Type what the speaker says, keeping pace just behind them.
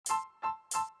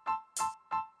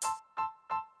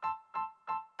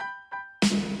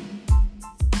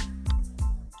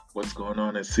What's going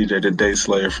on? It's CJ the Day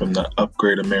Slayer from the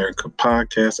Upgrade America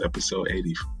podcast, episode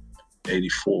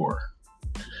 84.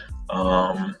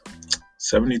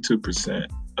 72%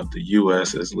 of the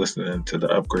U.S. is listening to the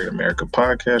Upgrade America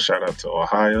podcast. Shout out to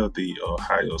Ohio, the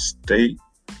Ohio State,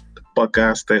 the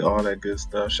Buckeye State, all that good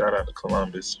stuff. Shout out to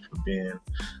Columbus for being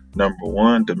number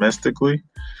one domestically.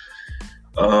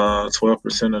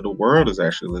 12% of the world is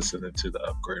actually listening to the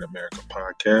Upgrade America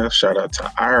podcast. Shout out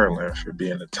to Ireland for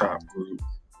being the top group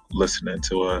listening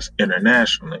to us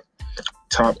internationally.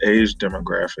 Top age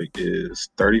demographic is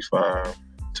 35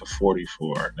 to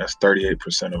 44. That's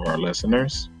 38% of our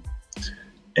listeners.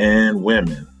 And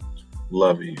women,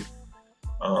 love you.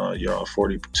 Y'all,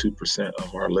 42%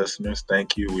 of our listeners.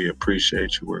 Thank you. We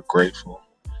appreciate you. We're grateful.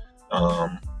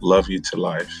 Love you to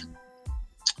life.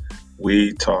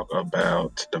 We talk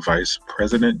about the vice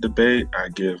president debate. I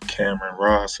give Cameron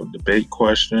Ross some debate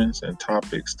questions and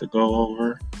topics to go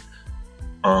over.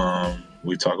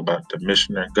 We talk about the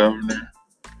Michigan governor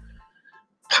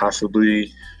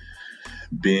possibly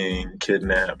being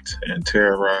kidnapped and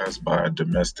terrorized by a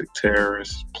domestic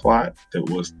terrorist plot that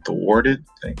was thwarted,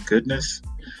 thank goodness.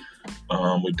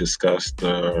 We discussed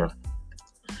the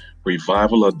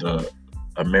revival of the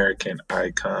American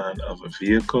icon of a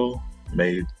vehicle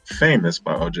made famous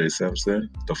by O.J. Simpson,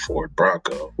 the Ford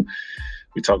Bronco.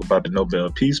 We talk about the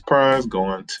Nobel Peace Prize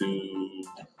going to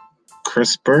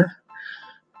CRISPR.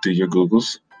 Do your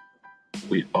Googles.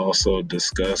 We also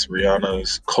discuss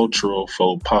Rihanna's cultural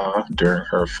faux pas during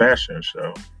her fashion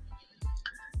show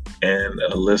and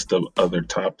a list of other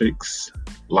topics.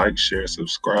 Like, share,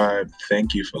 subscribe.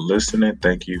 Thank you for listening.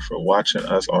 Thank you for watching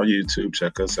us on YouTube.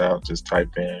 Check us out. Just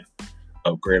type in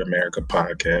Upgrade America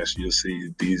Podcast. You'll see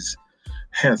these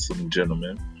handsome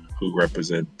gentlemen who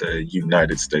represent the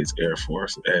United States Air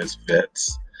Force as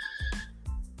vets.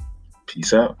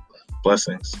 Peace out.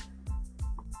 Blessings.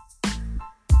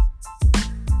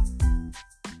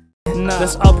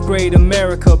 Let's upgrade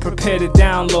America, prepare to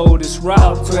download this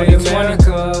route 2020.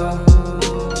 America,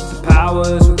 the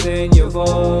powers within your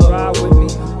vote. Ride with me,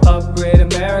 upgrade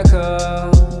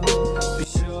America.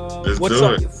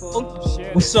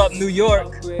 What's up, New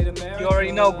York? You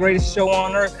already know, greatest show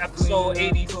on earth, episode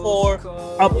 84,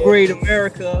 Upgrade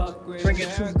America, bringing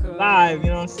truth live, you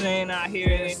know what I'm saying, out here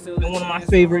in one of my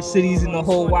favorite cities in the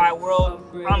whole wide world.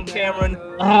 I'm Cameron,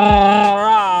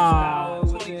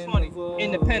 2020,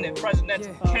 independent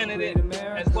presidential candidate,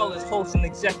 as well as host and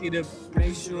executive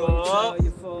producer of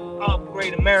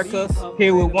Upgrade America,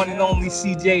 here with one and only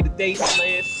CJ the Day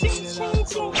Slayer.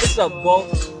 What's up, Bo?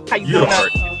 How you doing out?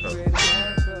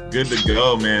 Good to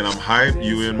go, man. I'm hyped.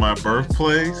 You in my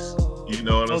birthplace. You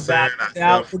know what I'm saying?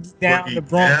 Down the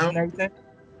Bronx and everything.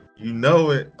 You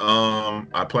know it.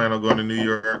 I plan on going to New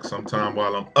York sometime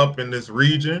while I'm up in this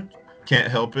region. Can't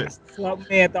help it. What's up,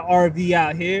 man, at the RV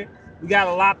out here. We got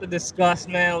a lot to discuss,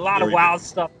 man. A lot of wild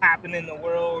stuff happening in the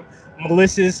world.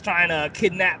 Militias trying to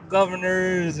kidnap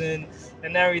governors and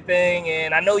everything.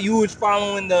 And I know you was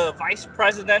following the vice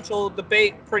presidential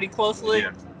debate pretty closely.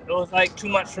 Yeah. It was like too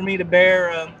much for me to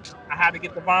bear. I had to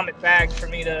get the vomit bag for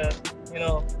me to,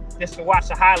 just to watch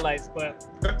the highlights. But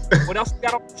what else you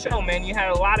got on the show, man? You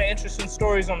had a lot of interesting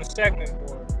stories on the segment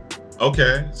board.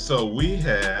 Okay, so we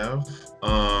have,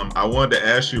 I wanted to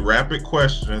ask you rapid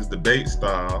questions, debate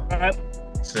style. All right.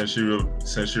 Since you're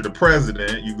the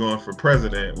president, you going for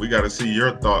president, we got to see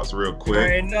your thoughts real quick. I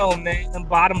already know, man. The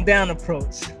bottom down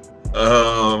approach.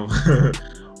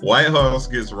 White House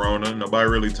gets Rona. Nobody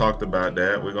really talked about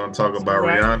that. We're going to talk about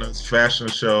Rihanna's fashion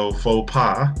show faux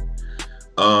pas.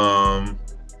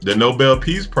 The Nobel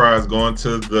Peace Prize going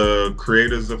to the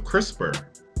creators of CRISPR.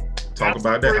 Talk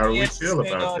about that. How do we feel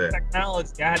about that?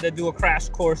 Technology. I had to do a crash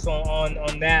course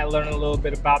on that, learn a little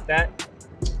bit about that.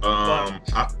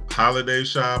 Holiday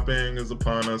shopping is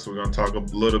upon us. We're going to talk a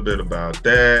little bit about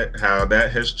that, how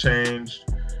that has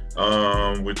changed.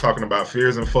 We're talking about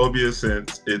fears and phobias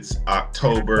since it's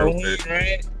October.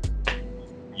 Right?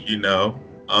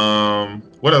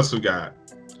 What else we got?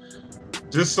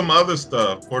 Just some other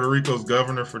stuff. Puerto Rico's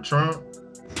governor for Trump.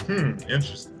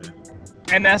 Interesting.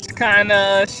 And that's kind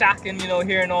of shocking,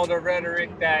 hearing all the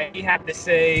rhetoric that he had to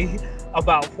say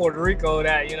about Puerto Rico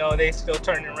that, they still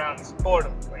turning around and support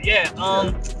him. But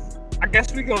I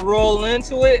guess we can roll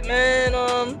into it, man.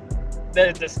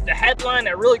 The headline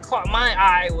that really caught my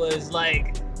eye was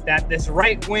like that this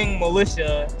right-wing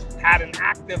militia had an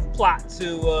active plot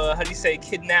to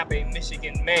kidnap a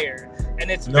Michigan mayor, and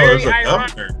it's very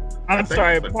ironic. I'm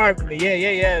sorry, pardon me.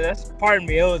 Yeah. Pardon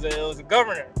me. It was a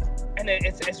governor, and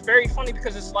it's very funny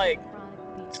because it's like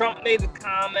Trump made the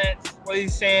comment where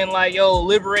he's saying like, "Yo,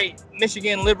 liberate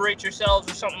Michigan, liberate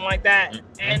yourselves," or something like that,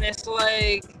 and it's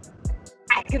like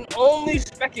I can only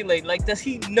speculate. Like, does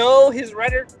he know his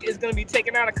rhetoric is going to be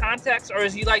taken out of context, or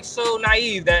is he like so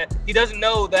naive that he doesn't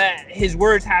know that his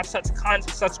words have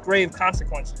such grave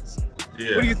consequences?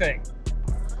 Yeah. What do you think?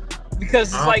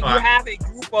 Because it's like you have a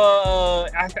group of,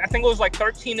 I think it was like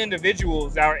 13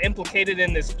 individuals that are implicated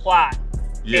in this plot.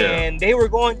 Yeah. And they were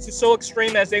going to so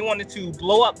extreme as they wanted to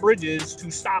blow up bridges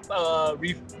to stop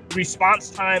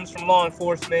response times from law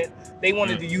enforcement. They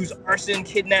wanted to use arson,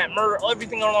 kidnap, murder,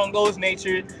 everything along those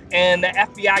nature. And the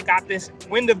FBI got this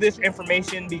wind of this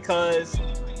information because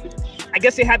I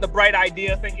guess they had the bright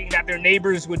idea thinking that their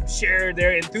neighbors would share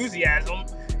their enthusiasm,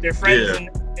 their friends and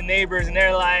neighbors, and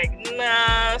they're like,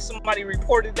 nah, somebody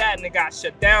reported that and it got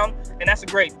shut down. And that's a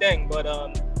great thing, but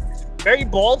very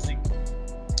ballsy.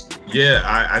 Yeah,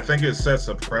 I think it sets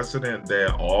a precedent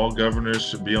that all governors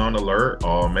should be on alert,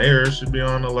 all mayors should be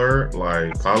on alert,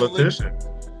 like politicians.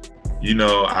 You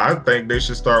know, I think they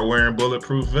should start wearing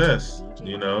bulletproof vests,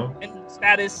 you know? And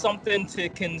that is something to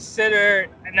consider.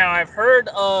 Now, I've heard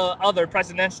other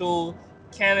presidential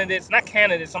candidates,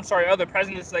 other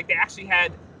presidents, like they actually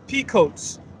had pea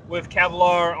coats with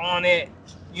Kevlar on it,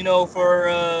 you know,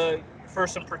 for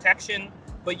some protection.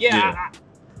 But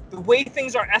the way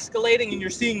things are escalating and you're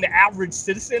seeing the average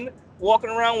citizen walking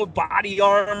around with body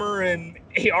armor and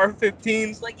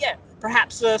AR-15s, like,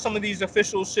 perhaps some of these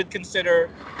officials should consider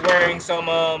wearing some,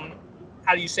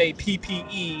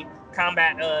 PPE,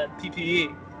 combat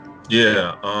PPE.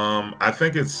 Yeah, I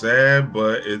think it's sad,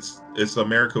 but it's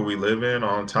America we live in.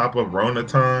 On top of Rona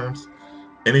times,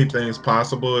 anything's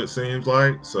possible, it seems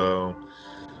like. So,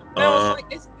 I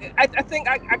think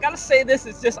I gotta say this.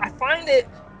 It's just I find it.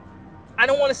 I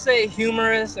don't want to say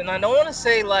humorous, and I don't want to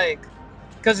say like,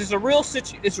 because it's a real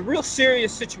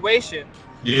serious situation.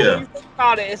 Yeah. But when you think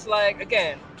about it, it's like,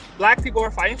 again, black people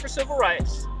are fighting for civil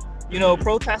rights. You know,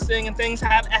 protesting and things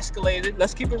have escalated.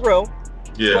 Let's keep it real.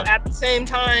 Yeah. But at the same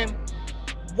time,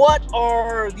 what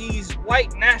are these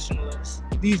white nationalists,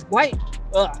 these white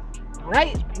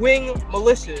right-wing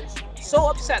militias, so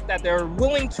upset that they're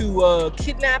willing to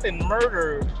kidnap and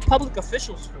murder public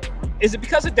officials for? Is it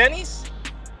because of Denny's?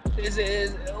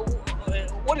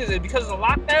 What is it? Because of the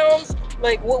lockdowns?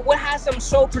 Like, what has them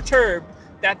so perturbed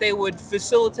that they would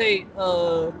facilitate,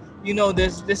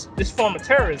 this form of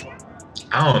terrorism?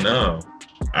 I don't know.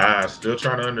 I'm still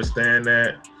trying to understand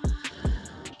that.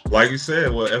 Like you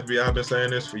said, well, FBI been saying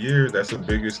this for years. That's the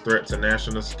biggest threat to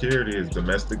national security is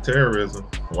domestic terrorism,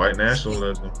 white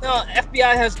nationalism. No,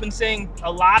 FBI has been saying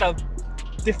a lot of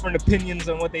different opinions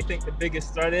on what they think the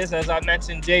biggest threat is. As I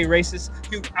mentioned, J.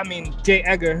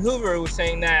 Edgar Hoover was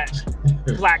saying that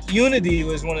Black unity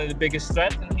was one of the biggest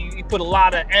threats, and he put a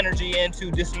lot of energy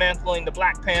into dismantling the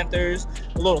Black Panthers,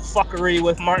 a little fuckery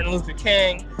with Martin Luther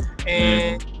King,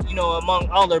 and among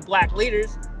other Black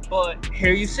leaders. But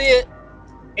here you see it.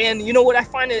 And you know what I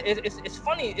find it's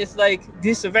funny, it's like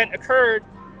this event occurred,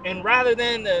 and rather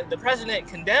than the president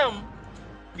condemn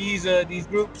these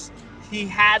groups, he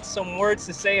had some words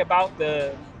to say about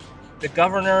the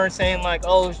governor, saying like,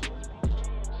 oh,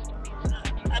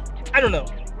 I don't know.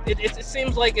 It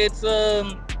seems like it's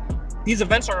these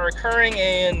events are occurring,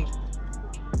 and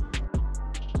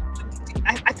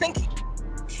I think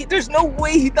there's no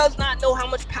way he does not know how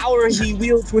much power he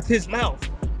wields with his mouth,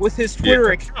 with his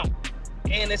Twitter account.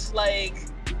 And it's like,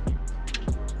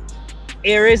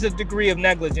 there is a degree of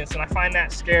negligence, and I find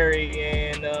that scary.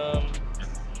 And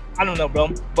I don't know, bro.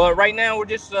 But right now, we're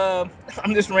just I'm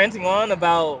just ranting on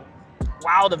about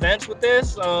wild events with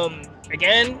this.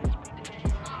 Again,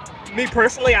 me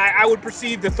personally, I would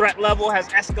perceive the threat level has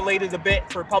escalated a bit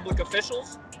for public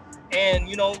officials, and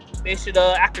they should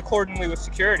act accordingly with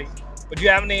security. But do you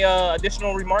have any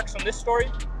additional remarks on this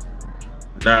story?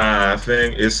 Nah, I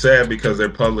think it's sad because they're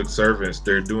public servants.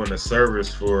 They're doing a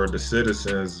service for the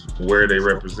citizens where they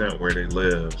represent, where they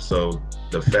live. So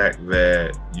the fact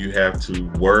that you have to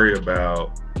worry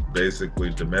about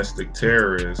basically domestic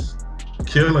terrorists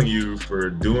killing you for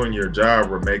doing your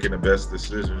job or making the best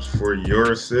decisions for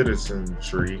your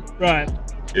citizenry, right,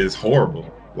 is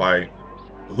horrible. Like,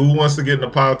 who wants to get into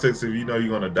politics if you know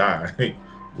you're gonna die?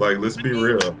 Like, let's be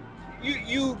real.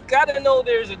 You gotta know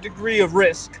there's a degree of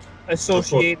risk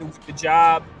associated with the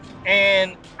job,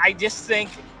 and I just think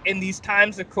in these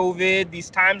times of COVID,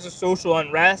 these times of social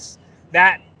unrest,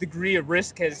 that degree of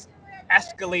risk has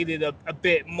escalated a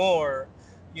bit more,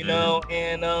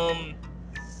 and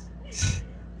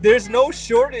there's no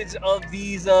shortage of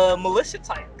these militia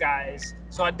type guys.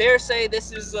 So I dare say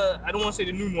this is I don't want to say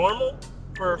the new normal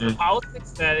for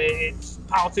politics, that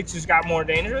politics has got more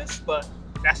dangerous, but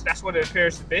that's what it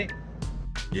appears to be.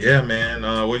 Yeah, man.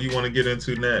 What do you want to get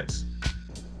into next?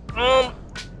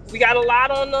 we got a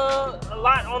lot on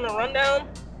the rundown.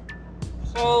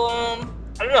 So I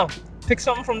don't know. Pick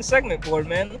something from the segment board,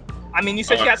 man. I mean, you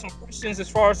said you had some questions as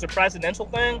far as the presidential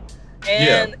thing,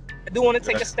 and I do want to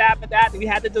take a stab at that. We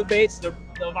had the debates, the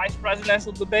vice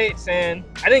presidential debates, and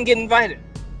I didn't get invited.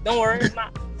 Don't worry,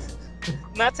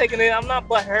 I'm not taking it. I'm not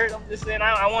butthurt. I'm just saying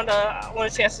I want a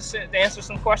chance to answer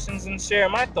some questions and share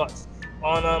my thoughts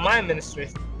on my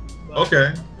administration. But,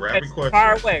 okay, rapid question.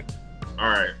 Fire away. All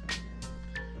right.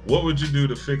 What would you do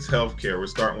to fix healthcare? We're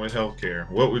starting with healthcare.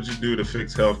 What would you do to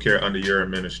fix healthcare under your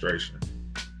administration?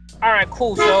 All right,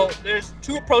 cool. So there's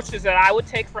two approaches that I would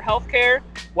take for healthcare.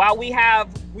 While we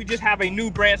just have a new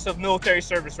branch of military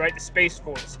service, right? The Space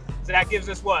Force. So that gives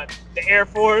us what? The Air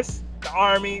Force, the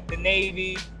Army, the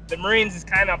Navy. The Marines is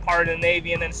kind of part of the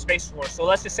Navy, and then the Space Force. So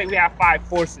let's just say we have 5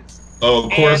 forces. Oh,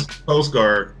 of course, Coast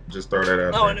Guard. Just throw that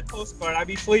out there. And the Coast Guard. I'd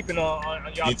be sleeping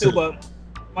on y'all too,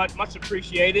 but much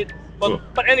appreciated.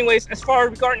 But anyways, as far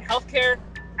as regarding healthcare,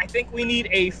 I think we need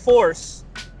a force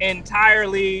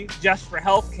entirely just for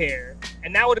healthcare,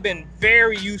 and that would have been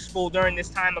very useful during this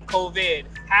time of COVID.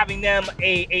 Having them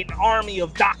an army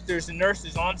of doctors and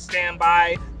nurses on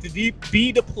standby to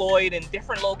be deployed in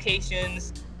different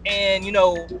locations, and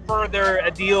further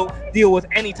deal with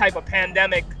any type of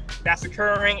pandemic that's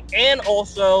occurring, and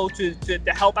also to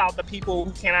help out the people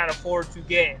who cannot afford to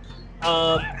get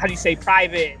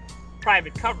private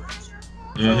coverage.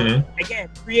 So again,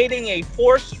 creating a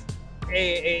force,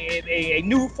 a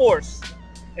new force,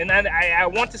 and I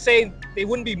want to say they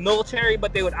wouldn't be military,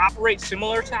 but they would operate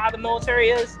similar to how the military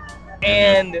is,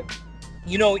 and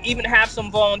even have some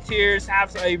volunteers,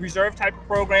 have a reserve type of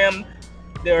program.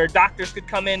 Their doctors could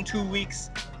come in 2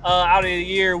 weeks out of the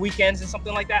year, weekends and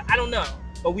something like that. I don't know,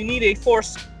 but we need a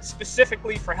force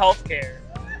specifically for healthcare.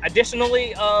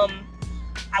 Additionally, I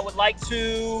would like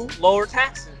to lower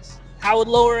taxes. How would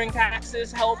lowering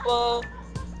taxes help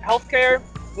healthcare?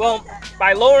 Well,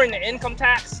 by lowering the income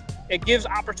tax, it gives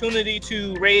opportunity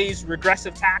to raise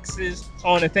regressive taxes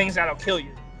on the things that'll kill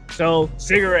you. So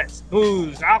cigarettes,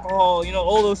 booze, alcohol,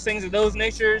 all those things of those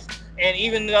natures, and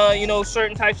even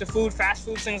certain types of food, fast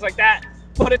food, things like that.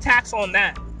 Put a tax on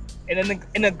that, and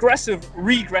an aggressive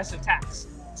regressive tax.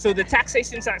 So the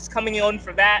taxation that's coming in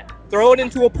for that, throw it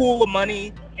into a pool of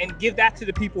money and give that to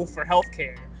the people for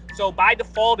healthcare. So by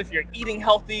default, if you're eating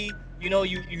healthy,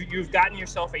 you've gotten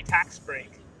yourself a tax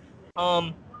break.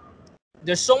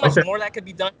 There's so much more that could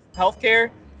be done for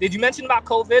healthcare. Did you mention about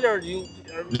COVID, or you?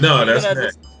 No, that's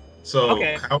next. So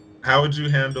how would you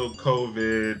handle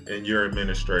COVID in your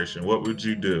administration? What would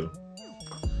you do?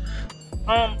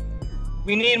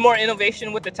 We need more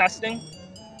innovation with the testing.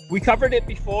 We covered it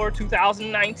before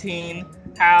 2019.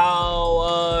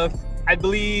 How I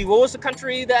believe, what was the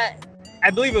country that?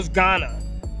 I believe it was Ghana.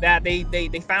 That they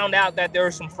found out that there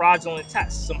were some fraudulent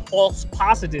tests, some false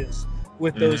positives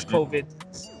with those COVID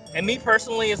tests. And me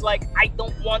personally is like, I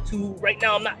don't want to, right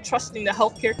now, I'm not trusting the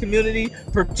healthcare community,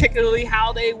 particularly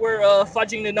how they were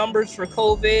fudging the numbers for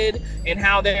COVID and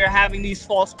how they're having these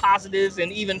false positives and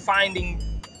even finding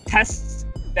tests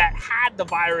that had the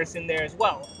virus in there as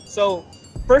well. So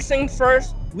first things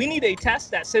first, we need a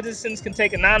test that citizens can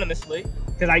take anonymously,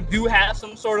 because I do have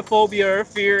some sort of phobia or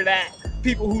fear that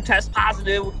people who test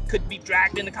positive could be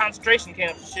dragged into concentration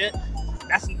camps and shit.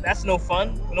 That's no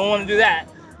fun. We don't want to do that.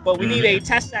 But we need a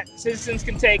test that citizens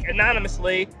can take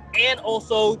anonymously, and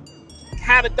also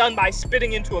have it done by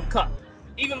spitting into a cup,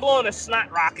 even blowing a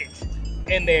snot rocket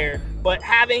in there. But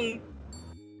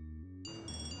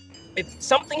if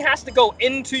something has to go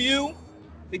into you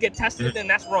to get tested, then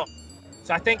that's wrong.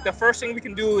 So I think the first thing we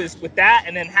can do is with that,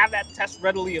 and then have that test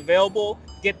readily available,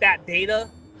 get that data,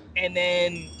 and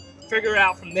then figure it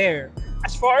out from there.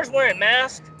 As far as wearing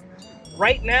masks,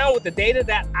 right now with the data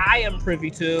that I am privy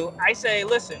to, I say,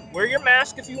 listen, wear your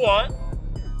mask if you want,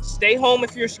 stay home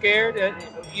if you're scared,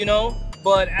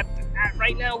 but at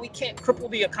right now we can't cripple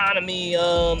the economy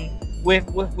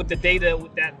with the data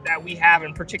that we have,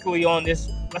 and particularly on this,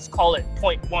 let's call it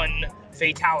 0.1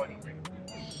 fatality rate.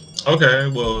 Okay,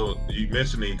 well, you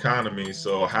mentioned the economy,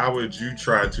 so how would you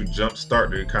try to jumpstart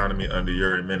the economy under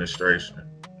your administration?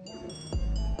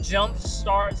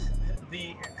 Jumpstart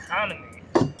the economy.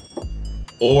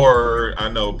 Or,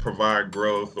 provide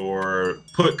growth or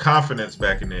put confidence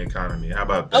back in the economy. How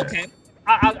about that? Okay,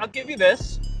 I'll give you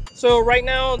this. So right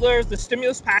now there's the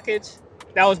stimulus package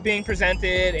that was being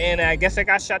presented, and I guess it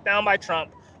got shut down by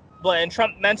Trump. And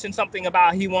Trump mentioned something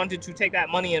about he wanted to take that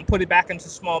money and put it back into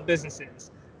small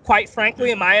businesses. Quite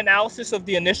frankly, in my analysis of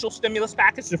the initial stimulus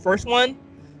package, the first one,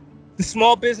 the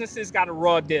small businesses got a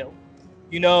raw deal.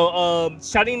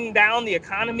 Shutting down the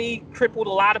economy crippled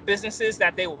a lot of businesses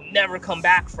that they will never come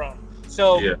back from.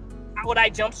 So Yeah. how would I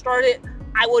jumpstart it?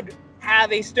 I would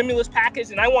have a stimulus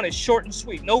package, and I want it short and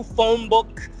sweet. No phone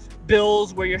book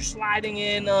bills where you're sliding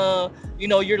in,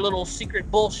 your little secret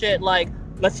bullshit. Like,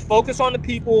 let's focus on the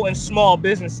people and small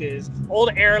businesses. All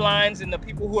the airlines and the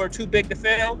people who are too big to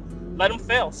fail, let them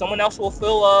fail. Someone else will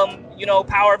fill,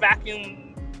 power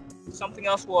vacuum. Something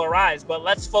else will arise. But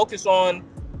let's focus on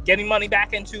getting money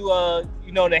back into,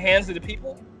 the hands of the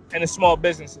people and the small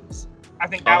businesses. I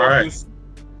think that would boost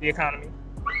the economy.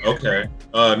 Okay.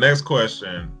 Next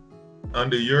question.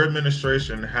 Under your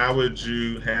administration, how would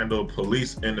you handle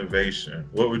police innovation?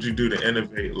 What would you do to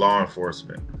innovate law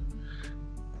enforcement?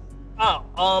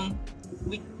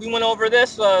 We went over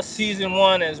this season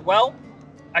 1 as well.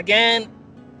 Again,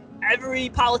 every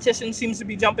politician seems to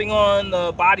be jumping on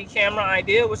the body camera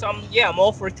idea, which I'm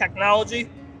all for technology,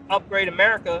 upgrade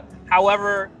America.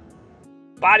 However,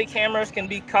 body cameras can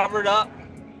be covered up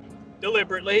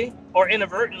deliberately or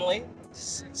inadvertently.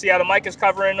 See how the mic is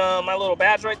covering my little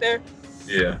badge right there?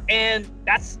 Yeah. And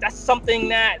that's something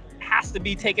that has to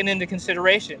be taken into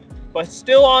consideration. But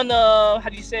still on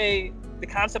the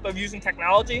concept of using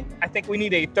technology, I think we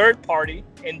need a third party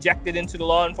injected into the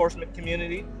law enforcement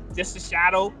community just to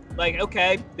shadow, like,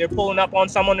 okay, they're pulling up on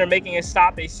someone, they're making a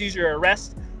stop, a seizure,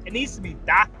 arrest. It needs to be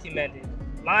documented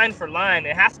line for line.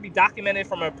 It has to be documented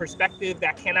from a perspective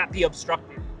that cannot be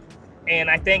obstructed. And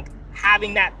I think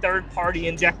having that third party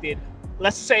injected,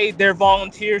 let's say they're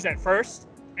volunteers at first,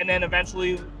 and then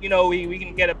eventually, we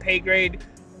can get a pay grade,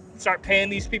 start paying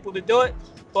these people to do it.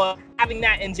 But having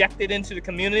that injected into the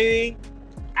community,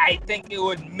 I think it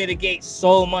would mitigate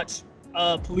so much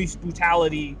police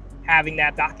brutality, having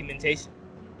that documentation.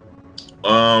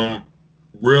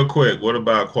 Real quick, what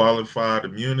about qualified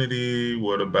immunity?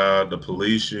 What about the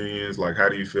police unions? Like, how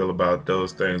do you feel about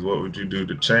those things? What would you do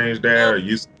to change that, or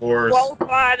use force?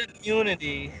 Qualified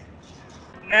immunity.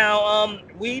 Now,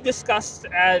 we discussed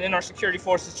in our security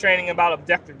forces training about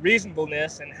objective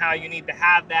reasonableness and how you need to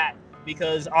have that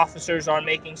because officers are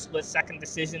making split-second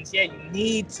decisions. Yeah, you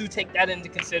need to take that into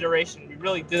consideration. We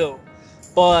really do.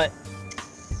 But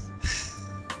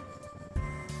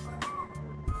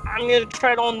I'm going to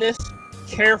tread on this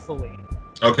carefully.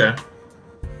 Okay.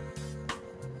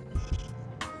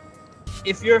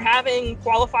 If you're having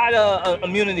qualified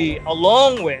immunity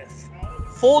along with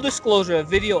full disclosure of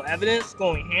video evidence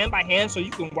going hand by hand so you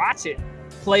can watch it,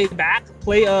 you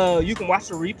can watch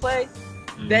the replay,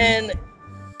 then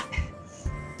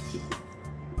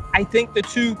I think the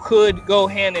two could go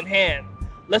hand in hand.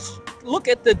 Let's look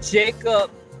at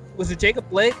was it Jacob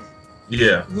Blake?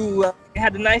 Yeah. Who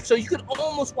had the knife, so you could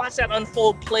almost watch that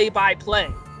unfold play by play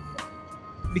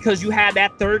because you had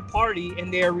that third party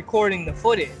and they're recording the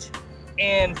footage.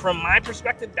 And from my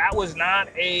perspective, that was not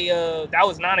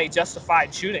a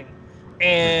justified shooting.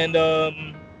 And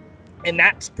in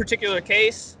that particular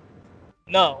case,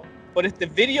 no. But if the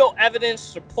video evidence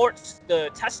supports the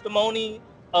testimony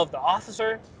of the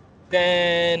officer,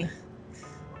 then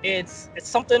it's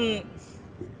something.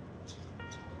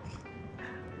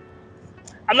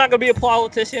 I'm not gonna be a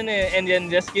politician and then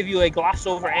just give you a gloss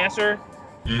over answer.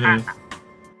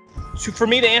 For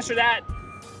me to answer that,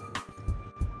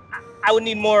 I would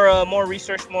need more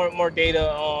research, more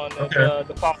data on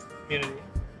the qualified community.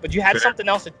 But you had something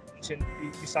else to mention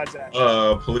besides that.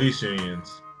 Police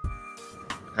unions.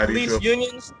 Police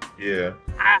unions? Yeah.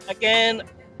 Again,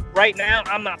 right now,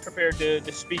 I'm not prepared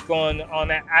to speak on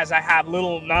that, as I have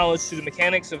little knowledge to the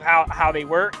mechanics of how they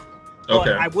work. But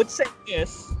Okay. I would say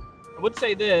this.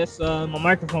 My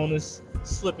microphone is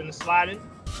slipping and sliding.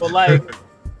 But like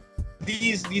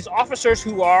these officers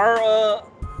who are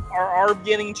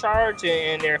getting charged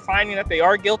and they're finding that they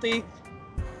are guilty,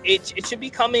 it should be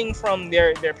coming from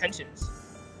their pensions.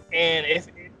 And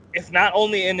if not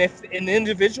only, and if an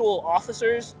individual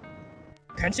officer's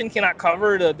pension cannot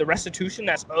cover the restitution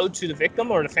that's owed to the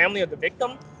victim or the family of the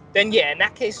victim, then yeah, in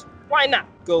that case, why not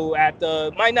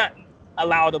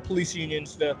allow the police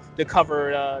unions to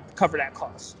cover that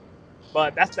cost?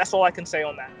 But that's all I can say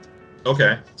on that.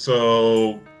 Okay,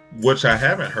 so which I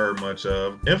haven't heard much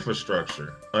of,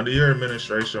 infrastructure. Under your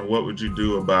administration, what would you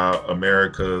do about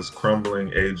America's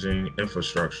crumbling, aging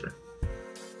infrastructure?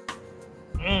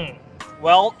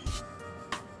 Well,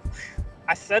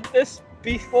 I said this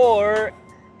before,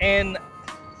 and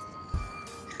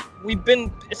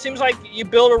it seems like you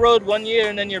build a road one year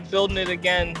and then you're building it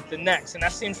again the next, and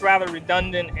that seems rather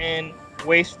redundant and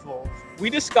wasteful. We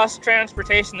discussed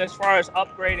transportation as far as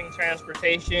upgrading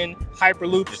transportation,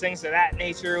 hyperloops, things of that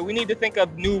nature. We need to think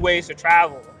of new ways to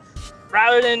travel.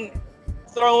 Rather than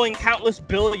throwing countless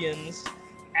billions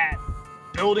at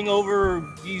building over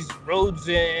these roads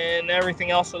and everything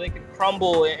else so they can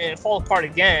crumble and fall apart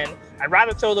again. I'd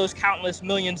rather throw those countless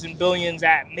millions and billions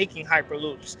at making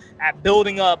hyperloops, at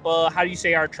building up,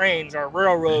 our trains, our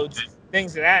railroads,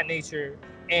 things of that nature,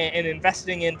 and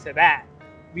investing into that.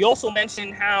 We also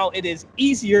mentioned how it is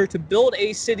easier to build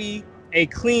a city, a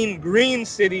clean, green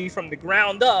city from the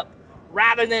ground up,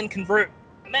 rather than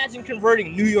imagine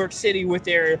converting New York City with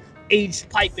their aged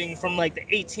piping from like the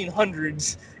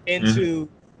 1800s into,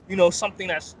 something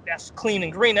that's clean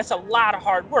and green. That's a lot of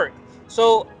hard work.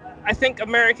 So I think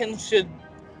Americans should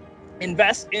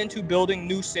invest into building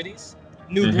new cities,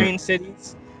 new green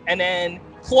cities, and then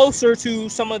closer to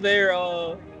some of their,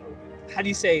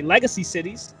 legacy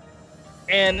cities.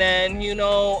 And then,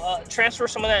 transfer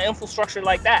some of that infrastructure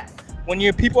like that. When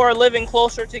your people are living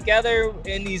closer together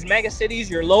in these mega cities,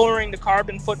 you're lowering the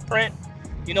carbon footprint.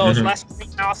 It's less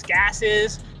greenhouse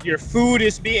gases. Your food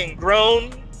is being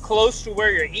grown close to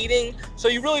where you're eating. So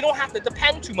you really don't have to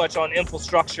depend too much on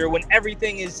infrastructure when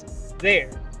everything is there.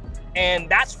 And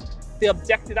that's the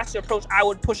objective. That's the approach I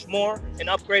would push more in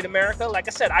Upgrade America. Like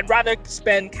I said, I'd rather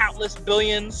spend countless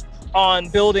billions on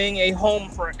building a home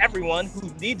for everyone who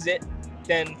needs it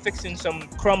than fixing some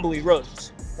crumbly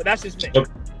roads. But that's just me.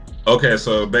 Okay,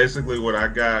 so basically what I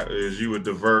got is you would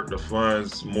divert the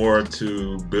funds more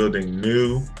to building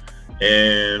new,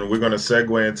 and we're going to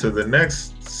segue into the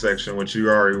next section, which you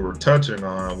already were touching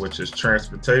on, which is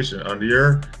transportation. Under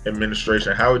your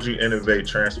administration, how would you innovate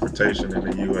transportation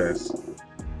in the U.S.?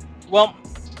 Well,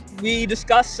 we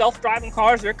discussed self-driving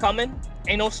cars. They're coming.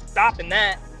 Ain't no stopping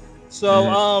that.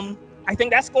 So, I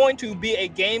think that's going to be a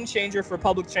game changer for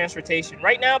public transportation.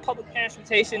 Right now, public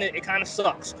transportation, it kind of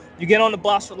sucks. You get on the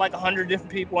bus with like 100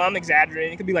 different people. I'm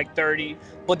exaggerating. It could be like 30.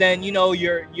 But then, you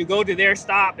go to their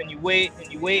stop and you wait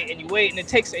and you wait and you wait. And it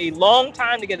takes a long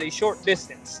time to get a short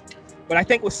distance. But I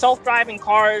think with self-driving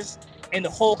cars and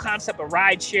the whole concept of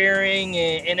ride sharing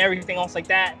and everything else like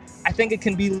that, I think it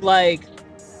can be like,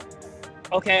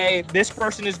 okay, this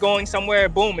person is going somewhere.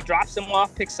 Boom, it drops them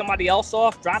off, picks somebody else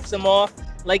off, drops them off.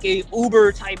 Like a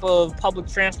Uber type of public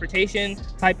transportation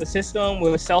type of system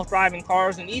with self-driving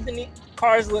cars, and even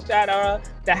cars with that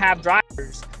have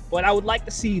drivers. But I would like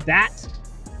to see that,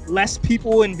 less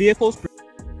people in vehicles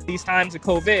these times of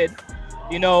COVID.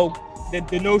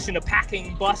 The notion of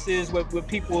packing buses with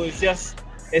people is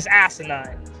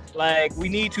asinine. Like, we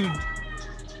need to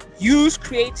use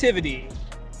creativity,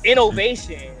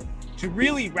 innovation to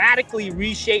really radically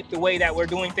reshape the way that we're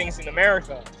doing things in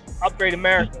America. Upgrade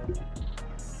America.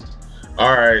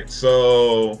 All right,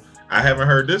 so I haven't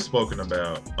heard this spoken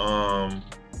about.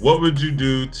 What would you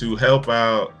do to help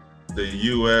out the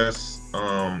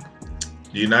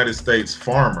the United States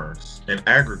farmers in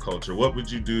agriculture? What would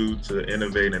you do to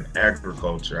innovate in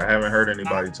agriculture? I haven't heard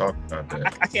anybody talk about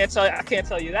that. I can't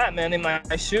tell you that, man. They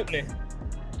might shoot me.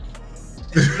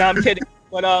 No, I'm kidding.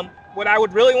 But what I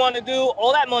would really want to do,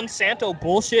 all that Monsanto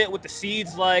bullshit with the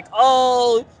seeds, like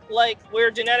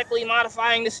we're genetically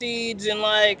modifying the seeds and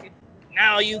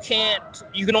now you can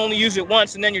only use it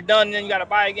once and then you're done and then you got to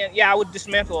buy again. Yeah, I would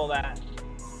dismantle all that.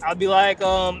 I'd be like,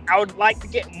 I would like to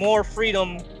get more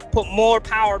freedom, put more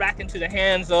power back into the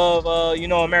hands of,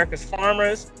 America's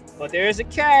farmers. But there is a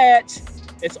catch.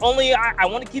 It's only, I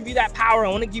want to give you that power. I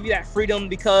want to give you that freedom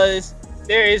because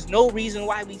there is no reason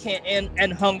why we can't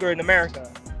end hunger in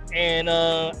America. And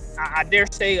I dare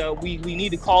say we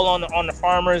need to call on the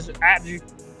farmers,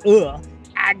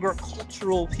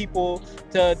 agricultural people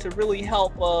to really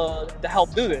help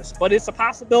do this. But it's a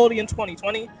possibility in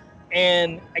 2020.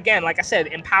 And again, like I said,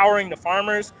 empowering the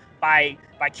farmers by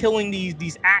killing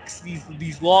these acts,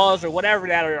 these laws or whatever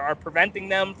that are preventing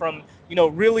them from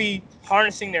really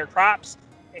harnessing their crops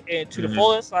to the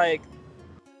fullest.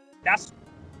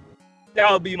 That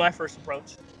would be my first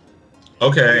approach.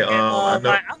 Okay.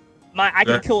 I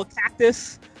can kill a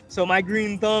cactus, so my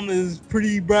green thumb is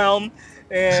pretty brown,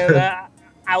 and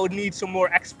I would need some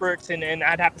more experts, and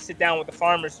I'd have to sit down with the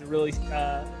farmers to really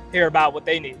hear about what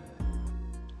they need.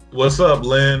 What's up,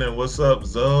 Lynn, and what's up,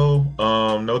 Zoe?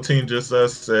 No Team Just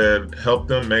Us said help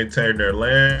them maintain their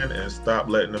land and stop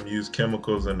letting them use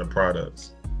chemicals in the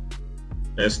products,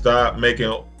 and stop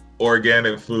making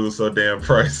organic food so damn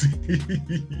pricey.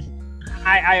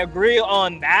 I agree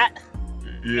on that.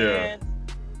 Yeah.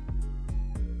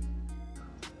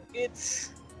 And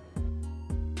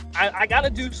I got to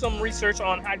do some research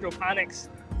on hydroponics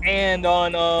and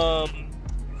on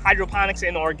hydroponics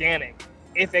and organic,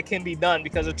 if it can be done,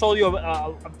 because I told you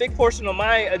a big portion of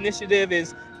my initiative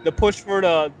is the push for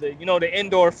the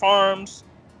indoor farms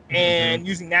and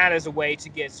using that as a way to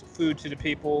get food to the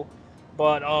people.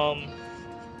 But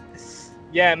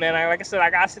yeah, man. Like I said, I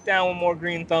gotta sit down with more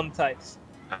green thumb types.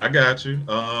 I got you.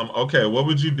 Okay, what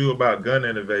would you do about gun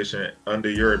innovation under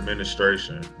your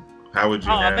administration? How would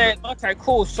you Oh handle man, it? okay,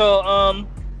 cool. So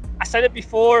I said it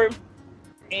before,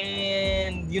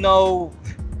 and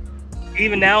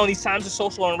even now in these times of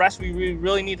social unrest, we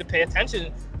really need to pay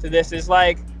attention to this. Is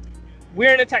like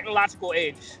we're in a technological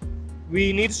age.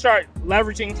 We need to start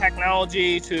leveraging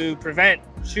technology to prevent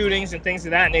shootings and things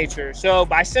of that nature. So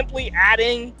by simply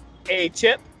adding a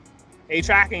chip, a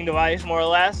tracking device, more or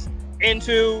less,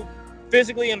 into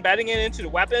physically embedding it into the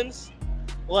weapons,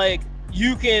 like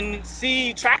you can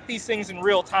track these things in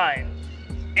real time.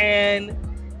 And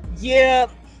yeah,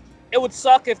 it would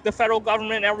suck if the federal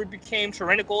government ever became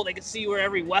tyrannical. They could see where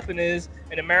every weapon is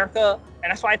in America.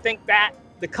 And that's why I think that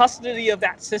the custody of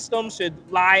that system should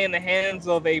lie in the hands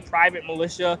of a private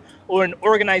militia or an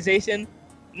organization,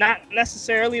 not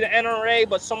necessarily the NRA,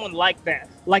 but someone like that,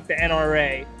 like the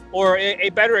NRA. Or a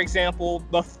better example,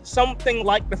 something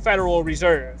like the Federal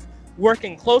Reserve,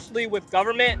 working closely with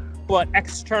government, but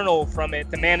external from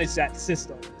it to manage that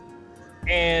system.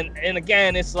 And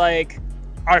again, it's like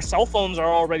our cell phones are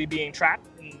already being tracked,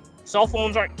 and cell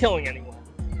phones aren't killing anyone.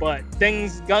 But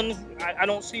guns, I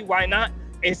don't see why not.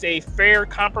 It's a fair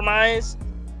compromise,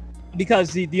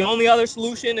 because the only other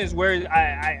solution is where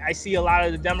I see a lot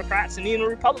of the Democrats and even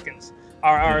Republicans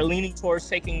are leaning towards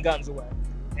taking guns away,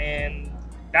 and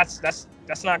that's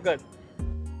not good.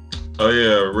 Oh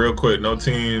yeah, real quick. No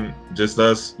Team, Just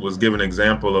Us was giving an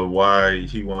example of why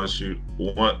he would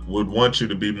want you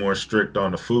to be more strict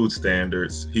on the food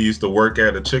standards. He used to work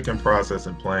at a chicken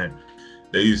processing plant.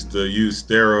 They used to use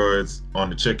steroids on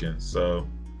the chicken, so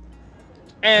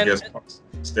and I guess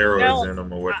steroids now, in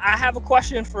them or what. I have a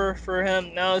question for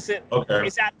him. Now, is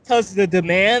that because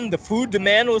the food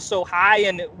demand was so high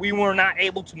and we were not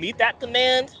able to meet that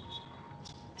demand?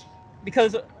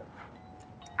 Because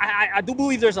I do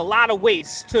believe there's a lot of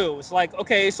waste too. It's like,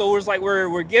 okay, so it's like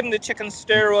we're giving the chicken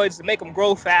steroids to make them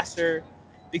grow faster,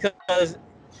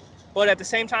 but at the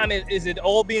same time, is it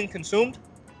all being consumed?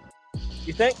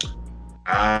 You think?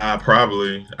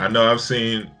 Probably. I know I've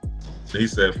seen. He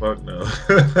said, "Fuck no."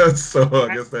 So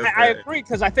I guess that's. I agree,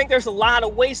 because I think there's a lot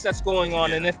of waste that's going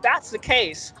on, and if that's the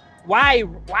case, why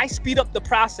speed up the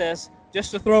process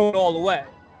just to throw it all away?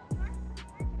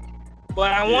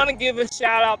 But I want to give a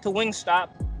shout out to Wingstop.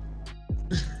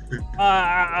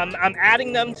 I'm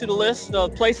adding them to the list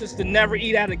of places to never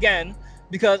eat at again,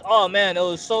 because oh man, it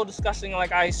was so disgusting.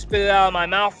 Like I spit it out of my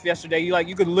mouth yesterday.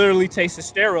 You could literally taste the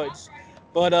steroids.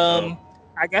 But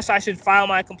I guess I should file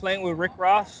my complaint with Rick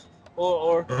Ross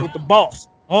or with the boss.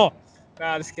 Oh,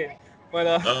 nah, just kidding.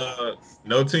 But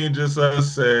No Team Just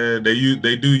Us said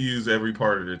they do use every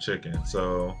part of the chicken,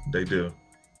 so they do.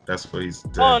 That's what he's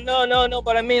saying. Oh no.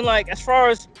 But I mean, like, as far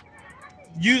as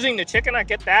using the chicken, I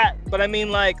get that. But I mean,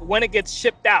 like, when it gets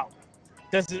shipped out,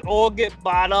 does it all get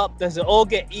bought up? Does it all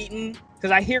get eaten?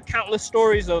 Because I hear countless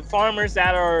stories of farmers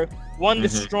that are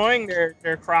destroying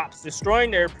their crops,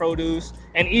 destroying their produce,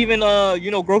 and even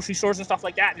grocery stores and stuff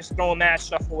like that, just throwing mad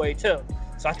stuff away too.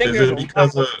 So I think there's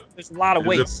a lot of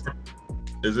waste.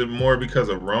 Is it more because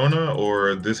of Rona,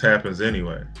 or this happens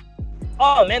anyway?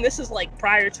 Oh man, this is like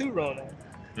prior to Rona.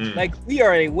 Like, we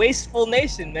are a wasteful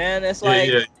nation, man. It's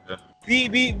like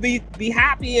be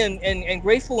happy and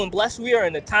grateful and blessed we are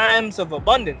in the times of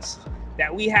abundance,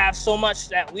 that we have so much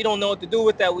that we don't know what to do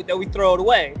with, that we throw it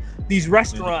away. These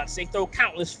restaurants, they throw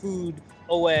countless food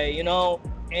away,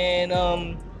 and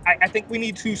I think we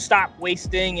need to stop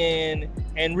wasting and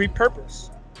repurpose.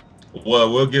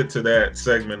 Well, we'll get to that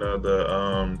segment of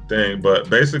the thing, but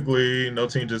basically, No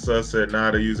Team Just Us said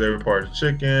they use every part of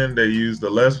chicken. They use the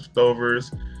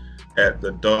leftovers at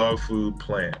the dog food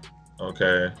plant.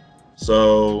 Okay,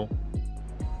 so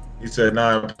he said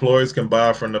employees can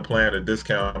buy from the plant at a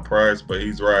discount price, but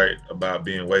he's right about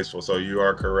being wasteful. So you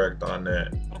are correct on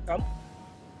that. Okay.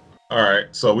 All right,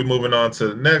 so we're moving on to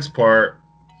the next part.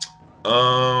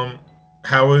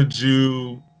 How would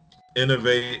you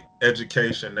innovate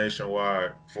education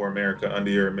nationwide for America under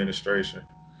your administration?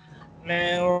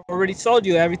 Man, I already told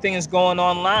you, everything is going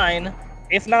online.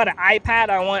 If not an iPad,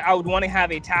 I would want to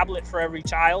have a tablet for every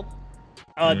child.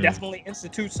 Definitely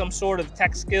institute some sort of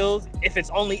tech skills. If it's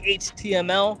only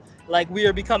HTML, like, we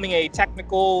are becoming a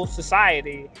technical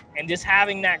society, and just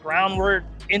having that groundwork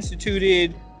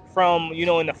instituted from,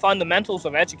 in the fundamentals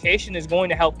of education is going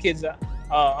to help kids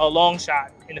a long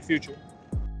shot in the future.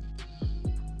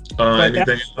 But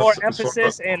that's more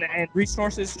emphasis and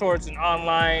resources towards an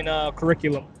online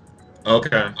curriculum.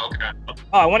 Okay.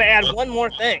 Oh, I want to add one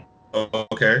more thing.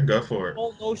 Okay, go for it. The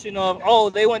whole notion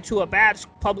of, they went to a bad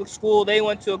public school, they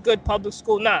went to a good public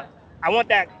school. Nah, I want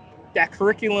that that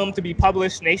curriculum to be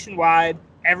published nationwide.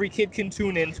 Every kid can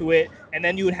tune into it, and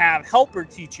then you would have helper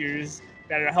teachers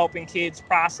that are helping kids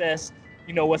process,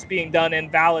 what's being done and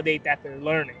validate that they're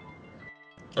learning.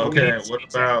 Okay,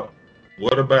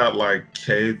 what about like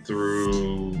K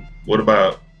through, what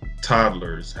about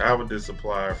toddlers? How would this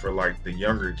apply for like the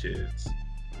younger kids?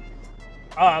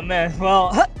 Oh man,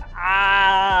 well,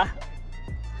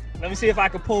 let me see if I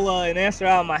could pull an answer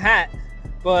out of my hat.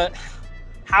 But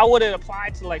how would it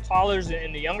apply to like toddlers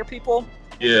and the younger people?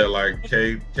 Yeah, like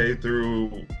K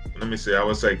through, let me see, I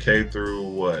would say K through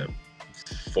what,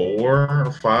 4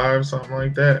 or 5, something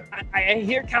like that. I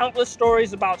hear countless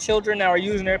stories about children that are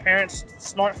using their parents'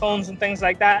 smartphones and things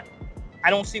like that. I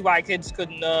don't see why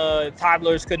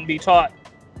toddlers couldn't be taught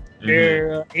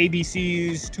their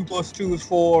ABCs, 2 + 2 is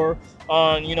 4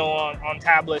 on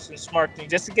tablets and smart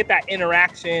things, just to get that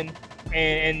interaction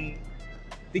and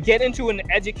to get into an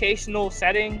educational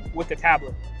setting with the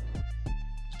tablet.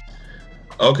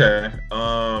 Okay.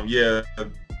 Yeah,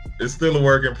 it's still a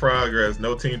work in progress.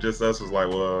 No Team Just Us was like,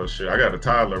 well, shit, I got a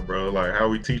toddler, bro. Like, how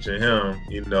we teaching him?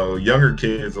 Younger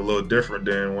kids a little different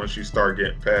than once you start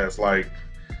getting past like,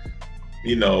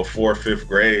 4th, 5th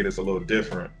grade. It's a little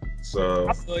different. So.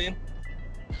 I feel you.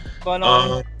 But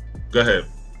go ahead.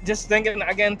 Just thinking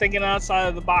outside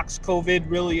of the box, COVID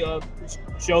really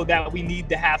showed that we need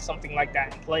to have something like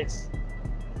that in place.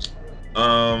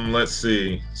 Let's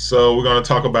see. So we're going to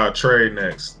talk about trade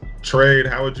next. Trade,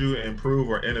 how would you improve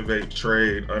or innovate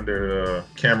trade under the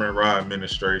Cameron Rye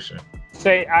administration?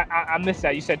 Say, I missed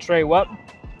that. You said trade what?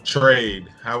 Trade.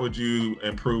 How would you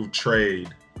improve trade?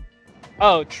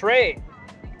 Oh, trade.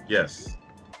 Yes.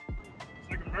 It's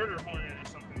like a murder hornet or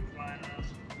something flying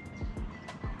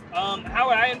around. How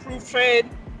would I improve trade?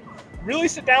 Really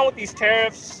sit down with these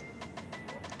tariffs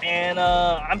and,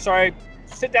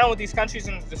 sit down with these countries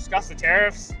and discuss the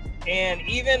tariffs and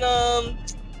even,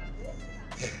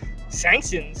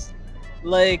 sanctions.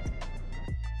 Like,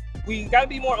 we gotta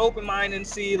be more open-minded and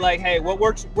see like, hey, what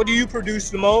works, what do you produce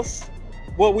the most,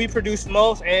 what we produce the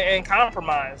most, and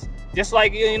compromise. Just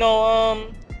like,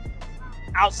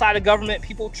 outside of government,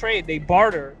 people trade, they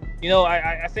barter.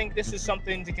 I think this is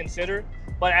something to consider.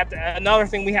 But another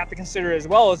thing we have to consider as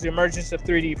well is the emergence of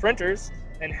 3D printers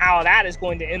and how that is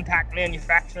going to impact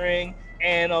manufacturing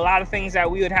and a lot of things that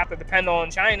we would have to depend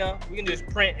on China. We can just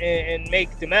print and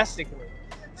make domestically.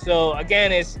 So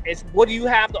again, it's what do you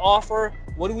have to offer?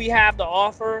 What do we have to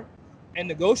offer? And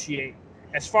negotiate.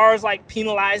 As far as like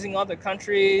penalizing other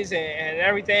countries and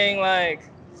everything, like,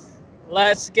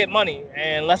 let's get money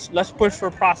and let's push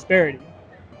for prosperity.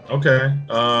 Okay.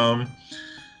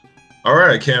 All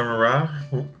right, Cameron Rye.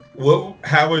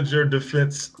 How would your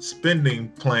defense spending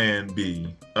plan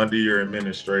be under your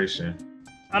administration?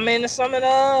 I mean, to sum it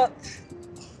up,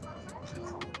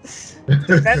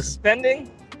 defense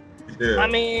spending. Yeah. I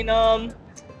mean,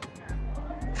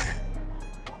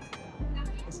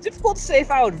 it's difficult to say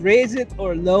if I would raise it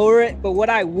or lower it, but what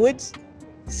I would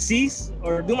cease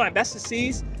or do my best to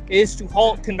cease is to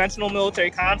halt conventional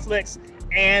military conflicts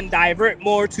and divert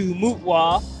more to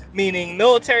mutwa, meaning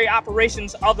military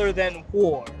operations other than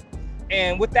war.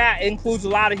 And with that, it includes a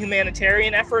lot of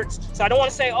humanitarian efforts. So I don't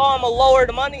want to say, I'm going to lower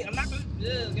the money. I'm not going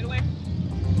to, get away.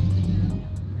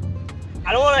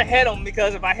 I don't want to hit him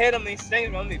because if I hit him, these things,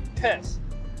 I'm going to be pissed.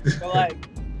 But like,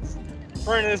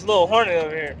 burning this little hornet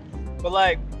over here. But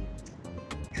like,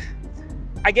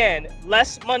 again,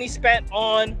 less money spent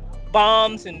on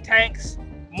bombs and tanks,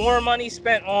 more money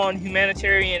spent on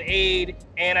humanitarian aid.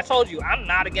 And I told you, I'm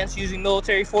not against using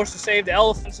military force to save the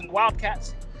elephants and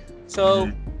wildcats.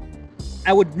 So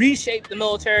I would reshape the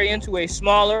military into a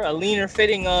smaller, a leaner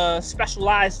fitting,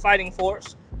 specialized fighting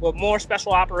force with more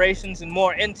special operations and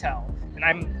more intel. And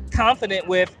I'm confident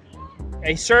with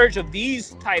a surge of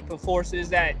these type of forces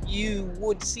that you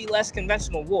would see less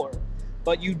conventional war.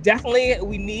 But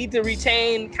we need to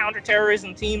retain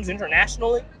counterterrorism teams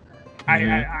internationally.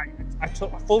 I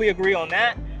fully agree on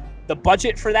that. The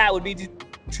budget for that would be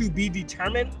to be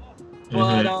determined.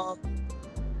 But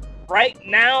right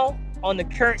now, on the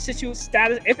current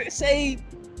status, if it say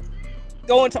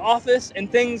go into office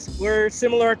and things were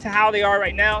similar to how they are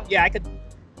right now, yeah, I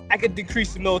could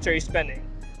decrease the military spending.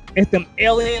 If them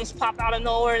aliens pop out of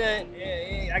nowhere, then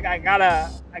I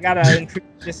gotta increase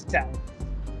this attack.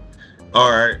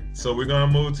 All right, so we're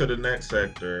gonna move to the next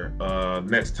sector.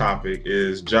 Next topic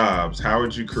is jobs. How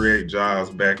would you create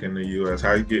jobs back in the U.S.?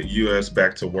 How you get U.S.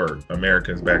 back to work,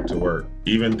 Americans back to work,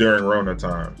 even during Rona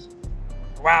times?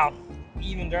 Wow,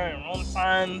 even during Rona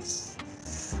times,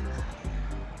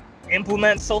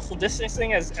 implement social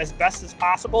distancing as best as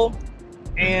possible,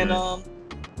 and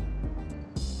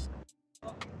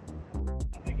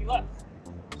left.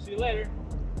 See you later,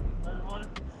 everyone.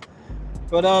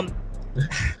 But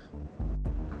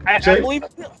I believe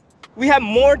we have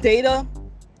more data.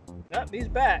 Yep, he's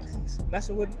back.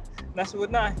 Messing with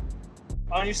 9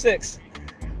 on your 6.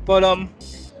 But and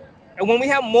when we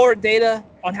have more data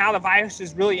on how the virus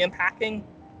is really impacting,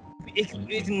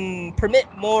 it can permit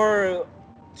more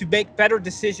to make better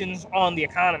decisions on the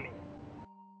economy.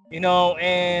 You know,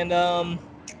 and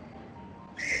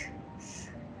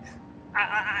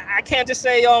I can't just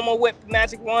say, I'm gonna whip the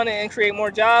magic wand and create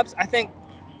more jobs. I think,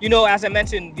 you know, as I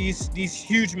mentioned, these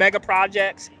huge mega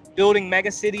projects, building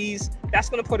mega cities, that's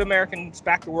gonna put Americans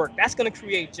back to work. That's gonna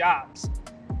create jobs.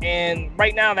 And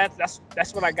right now, that's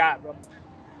what I got, bro.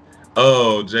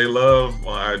 Oh, J Love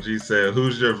on IG said,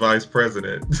 "Who's your vice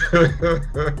president?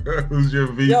 Who's your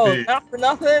VP?" Yo, not for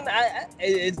nothing.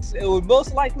 It would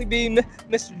most likely be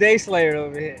Mr. Dayslayer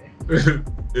over here.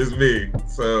 It's me.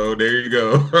 So there you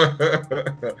go.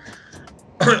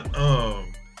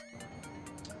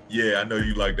 Yeah, I know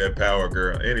you like that power,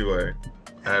 girl. Anyway,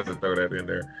 I had to throw that in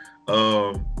there.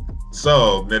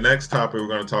 So the next topic we're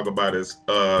going to talk about is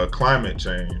climate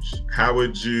change. How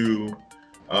would you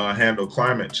handle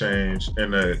climate change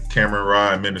in the Cameron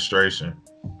Ra administration?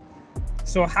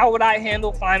 So how would I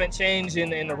handle climate change in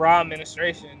the Ra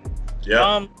administration?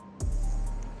 Yeah.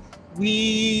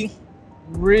 We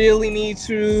really need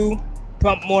to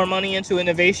pump more money into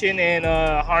innovation and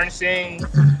harnessing,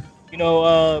 you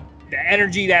know, the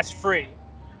energy that's free.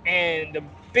 And the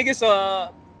biggest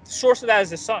source of that is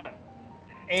the sun.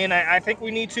 And I think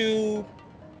we need to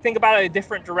think about it a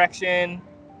different direction.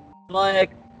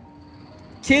 Like,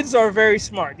 kids are very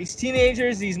smart. These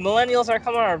teenagers, these millennials are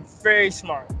coming are very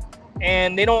smart.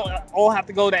 And they don't all have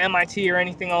to go to MIT or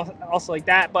anything else like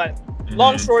that. But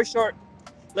long story short,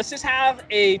 let's just have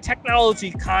a technology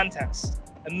contest.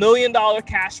 $1 million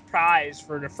cash prize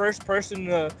for the best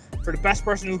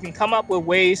person who can come up with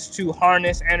ways to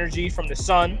harness energy from the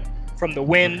sun, from the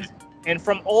wind, and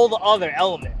from all the other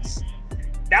elements.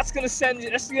 That's gonna save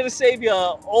you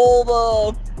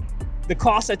all the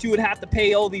costs that you would have to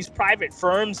pay all these private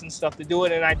firms and stuff to do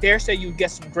it, and I dare say you'd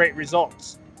get some great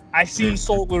results. I've seen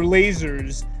solar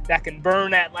lasers that can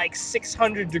burn at like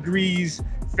 600 degrees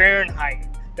Fahrenheit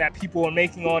that people are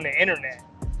making on the internet.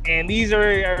 And these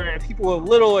are people with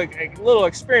little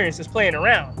experience just playing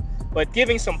around. But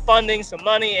giving some funding, some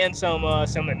money, and some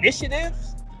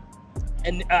initiatives,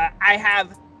 and I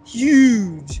have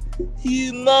humongous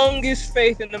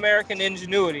faith in American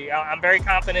ingenuity. I'm very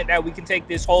confident that we can take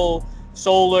this whole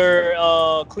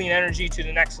solar clean energy to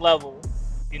the next level,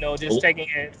 you know, just taking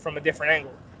it from a different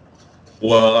angle.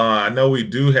 Well, I know we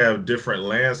do have different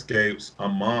landscapes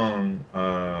among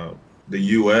the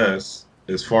U.S.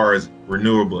 as far as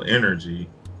renewable energy.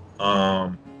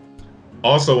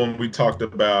 Also, when we talked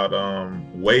about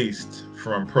waste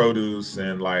from produce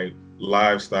and like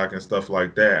livestock and stuff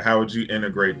like that, how would you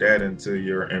integrate that into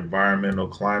your environmental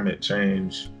climate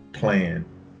change plan?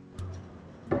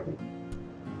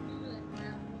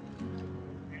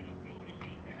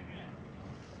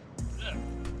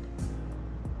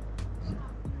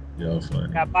 Yeah,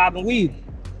 funny. Got Bob and Weed.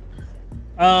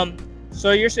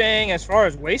 So you're saying as far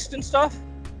as waste and stuff?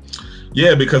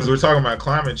 Yeah, because we're talking about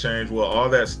climate change. Well, all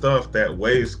that stuff, that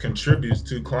waste contributes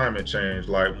to climate change,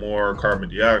 like more carbon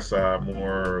dioxide,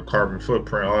 more carbon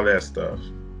footprint, all that stuff.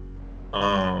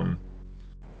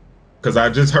 Because I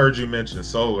just heard you mention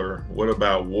solar. What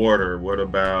about water? What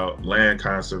about land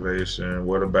conservation?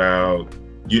 What about,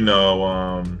 you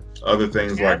know, other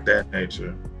things like that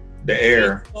nature? The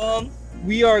air.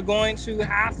 We are going to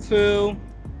have to.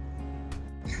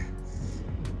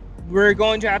 We're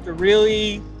going to have to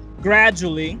really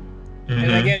gradually, and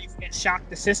again, you can't shock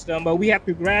the system, but we have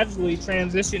to gradually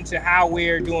transition to how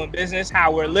we're doing business,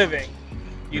 how we're living,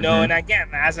 you know. And again,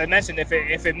 as I mentioned, if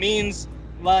it means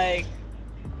like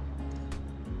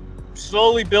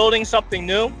slowly building something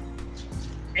new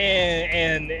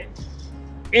and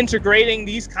integrating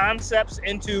these concepts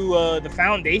into the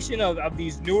foundation of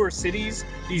these newer cities,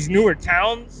 these newer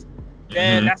towns,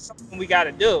 then that's something we got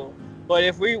to do. But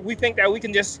if we think that we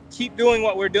can just keep doing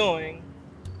what we're doing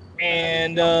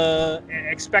and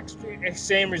expect the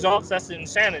same results, that's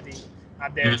insanity. I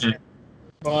dare say.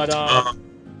 But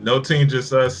No Teen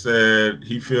Just Us said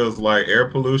he feels like air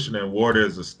pollution and water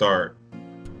is a start.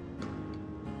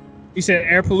 You said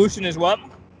air pollution is what?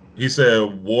 He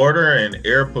said water and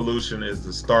air pollution is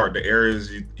the start, the areas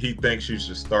he thinks you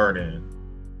should start in.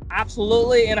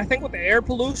 Absolutely, and I think with the air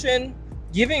pollution,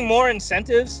 giving more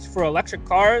incentives for electric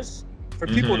cars, for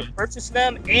people to purchase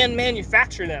them and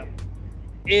manufacture them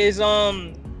is,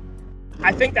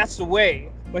 I think that's the way.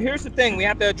 But here's the thing: we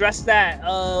have to address that.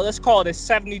 Let's call it a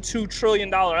 $72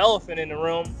 trillion elephant in the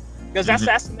room, because that's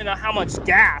the estimate of how much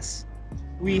gas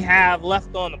we have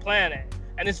left on the planet.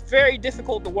 And it's very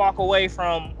difficult to walk away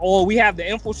from. Oh, we have the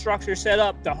infrastructure set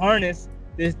up to harness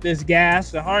this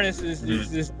gas, to harness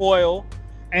this oil,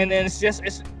 and then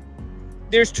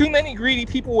there's too many greedy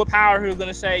people with power who are going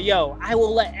to say, yo, I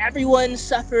will let everyone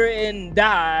suffer and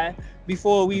die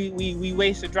before we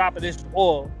waste a drop of this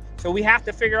oil. So we have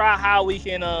to figure out how we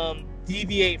can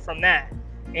deviate from that.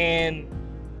 And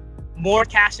more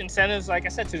cash incentives, like I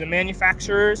said, to the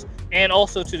manufacturers and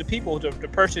also to the people to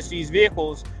purchase these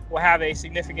vehicles will have a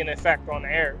significant effect on the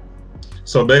air.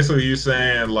 So basically you're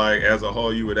saying, like, as a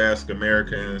whole, you would ask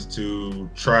Americans to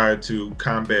try to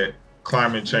combat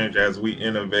climate change as we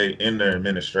innovate in their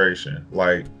administration,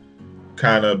 like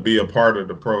kind of be a part of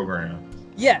the program.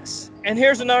 Yes. And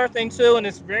here's another thing too, and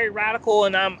it's very radical,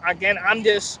 and I'm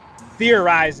just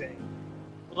theorizing.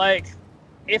 Like,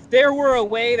 if there were a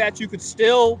way that you could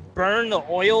still burn the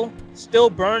oil, still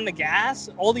burn the gas,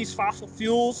 all these fossil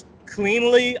fuels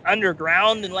cleanly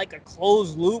underground in like a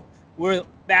closed loop where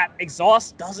that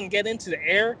exhaust doesn't get into the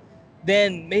air,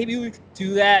 then maybe we could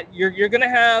do that. You're gonna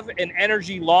have an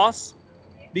energy loss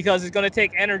because it's gonna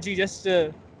take energy just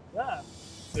to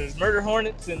there's murder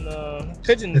hornets and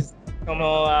pigeons coming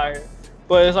all out here.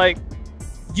 But it's like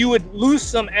you would lose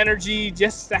some energy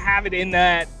just to have it in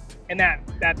that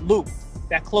loop,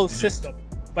 that closed system.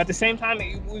 But at the same time,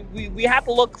 we have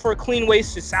to look for clean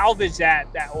ways to salvage that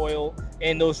oil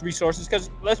and those resources,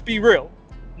 because let's be real,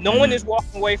 no one is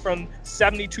walking away from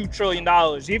 $72 trillion.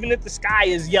 Even if the sky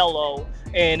is yellow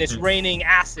and it's raining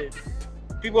acid,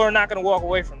 people are not going to walk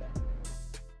away from that.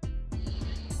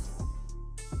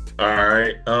 All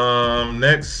right.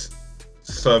 Next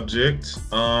subject,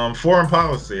 foreign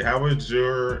policy. How would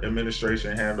your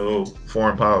administration handle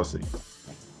foreign policy?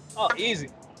 Oh, easy.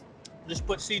 Just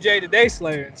put CJ the Day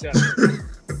Slayer in charge.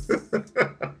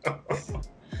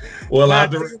 Well,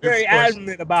 I'm very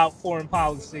adamant about foreign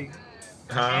policy.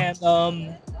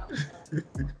 And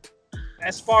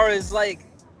as far as like,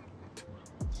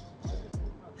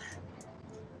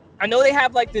 I know they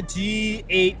have like the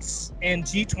G8s and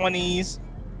G20s,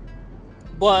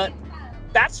 but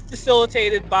that's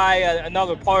facilitated by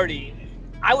another party.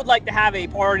 I would like to have a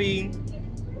party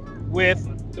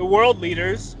with the world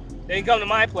leaders. They can come to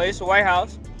my place, the White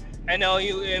House, and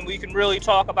we can really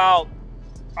talk about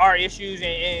our issues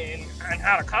and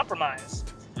how to compromise.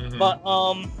 But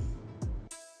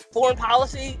foreign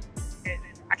policy,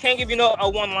 I can't give you a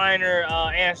one-liner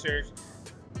answer.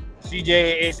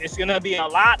 CJ, it's going to be a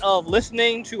lot of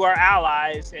listening to our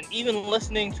allies and even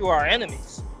listening to our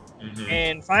enemies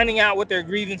and finding out what their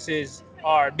grievances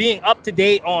are, being up to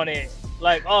date on it.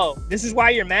 Like, oh, this is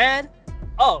why you're mad?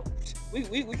 Oh, we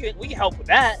can help with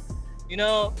that.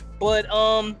 But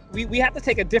we have to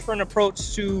take a different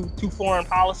approach to foreign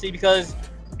policy, because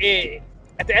it,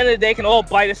 at the end of the day, can all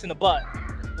bite us in the butt.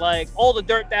 Like, all the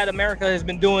dirt that America has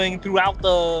been doing throughout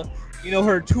the,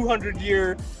 her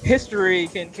 200-year history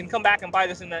can come back and bite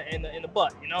us in the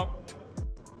butt,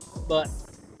 But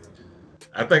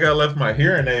I think I left my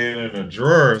hearing aid in a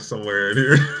drawer somewhere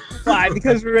here. Why?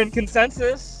 Because we're in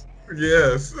consensus.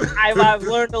 Yes. I've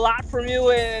learned a lot from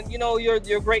you, and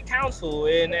your great counsel.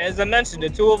 And as I mentioned, the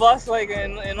two of us, like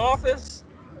in office,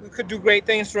 we could do great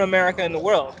things for America and the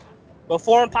world. But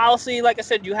foreign policy, like I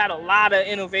said, you had a lot of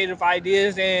innovative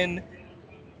ideas, and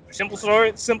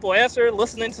simple answer,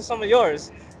 listening to some of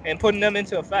yours and putting them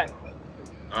into effect.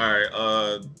 All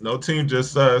right. No Team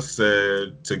Just Us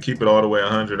said, to keep it all the way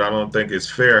 100, I don't think it's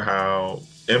fair how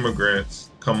immigrants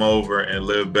come over and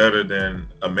live better than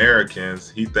Americans.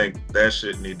 He think that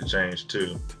shit need to change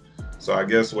too. So I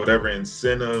guess whatever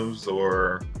incentives,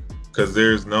 or because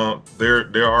there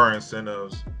are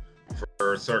incentives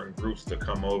for certain groups to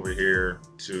come over here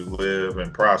to live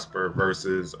and prosper,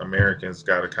 versus Americans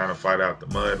got to kind of fight out the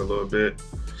mud a little bit.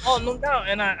 Oh, no doubt.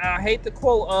 And I hate to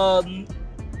quote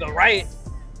the right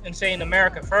and saying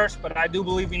America first, but I do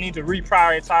believe we need to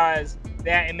reprioritize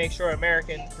that and make sure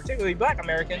Americans, particularly Black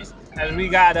Americans, as we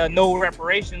got no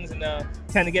reparations and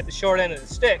tend to get the short end of the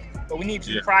stick, but we need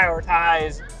to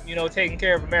prioritize, taking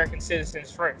care of American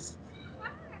citizens first,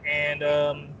 and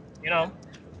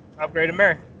upgrade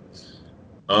America.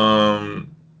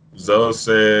 Zoe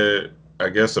said, I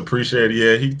guess appreciate it.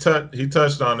 Yeah, he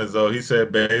touched on it, Zoe. He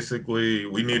said basically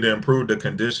we need to improve the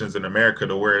conditions in America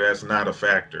to where that's not a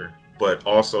factor, but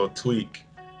also tweak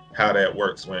how that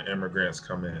works when immigrants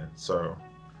come in. So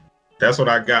that's what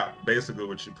I got, basically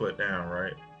what you put down,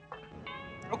 right?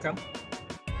 Okay.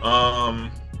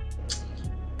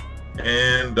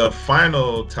 And the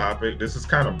final topic, this is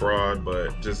kind of broad,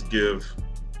 but just give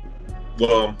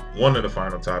well, one of the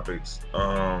final topics.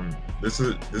 This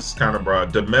is kind of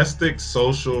broad. Domestic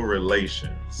social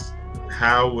relations.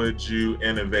 How would you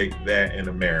innovate that in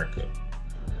America?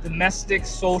 Domestic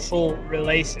social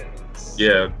relations.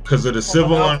 Yeah, because of the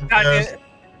civil unrest,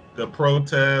 the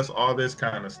protests, all this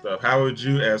kind of stuff. How would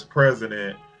you, as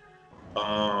president,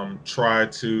 try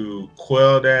to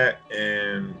quell that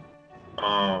and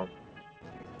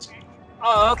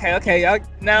Oh, okay.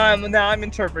 Now I'm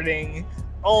interpreting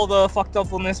all the fucked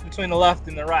upness between the left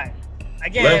and the right.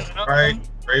 Again, left, right,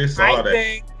 race, all I that.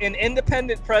 think an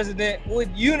independent president would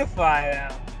unify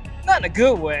them, not in a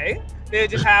good way. They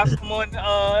just have someone,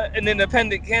 an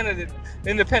independent candidate,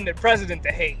 independent president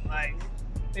to hate. Like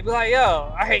they'd be like,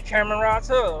 "Yo, I hate Cameron Rod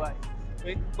too." Like,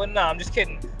 but no, I'm just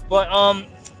kidding. But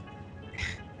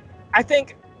I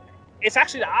think it's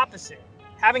actually the opposite.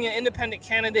 Having an independent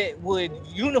candidate would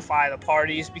unify the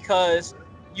parties because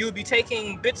you would be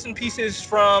taking bits and pieces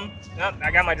from,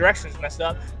 I got my directions messed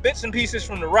up, bits and pieces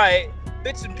from the right,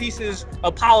 bits and pieces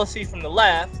of policy from the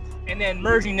left, and then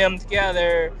merging them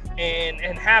together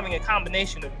and having a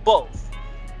combination of both,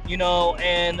 you know,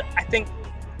 and I think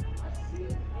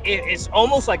it's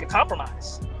almost like a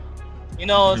compromise. You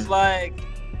know, it's like,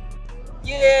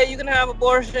 yeah, you can have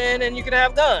abortion and you can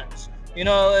have guns. You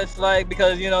know, it's like,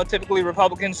 because, you know, typically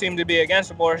Republicans seem to be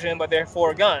against abortion, but they're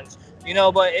for guns. You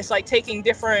know, but it's like taking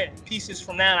different pieces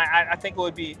from that. I think it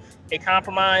would be a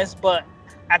compromise, but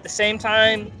at the same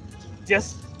time,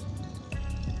 just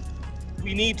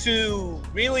we need to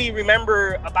really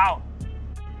remember about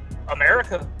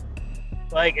America.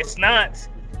 Like, it's not,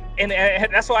 and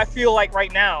that's what I feel like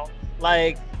right now.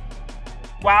 Like,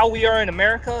 while we are in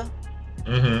America,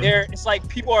 it's like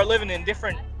people are living in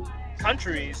different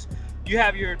countries. You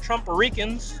have your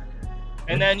Trump-Ricans,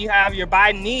 and then you have your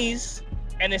Bidenese,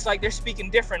 and it's like they're speaking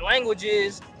different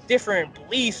languages, different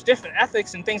beliefs, different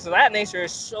ethics, and things of that nature.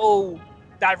 Is so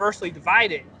diversely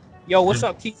divided. Yo, what's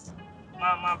up, Keith?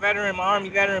 My veteran, my Army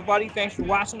veteran buddy. Thanks for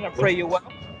watching. I pray you're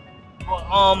well.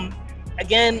 But,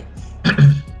 again,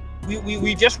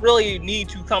 we just really need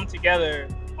to come together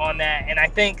on that, and I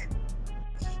think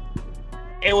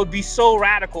it would be so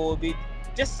radical. It would be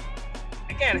just,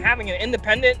 again, having an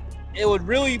independent. It would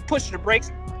really push the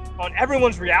brakes on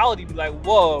everyone's reality. Be like,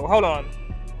 whoa, hold on.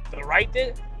 The right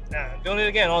did? Nah, I'm doing it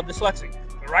again, all dyslexic.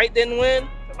 The right didn't win.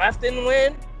 The left didn't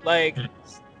win. Like,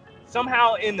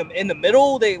 somehow in the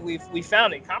middle, we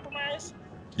found a compromise.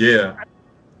 Yeah.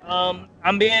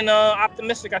 I'm being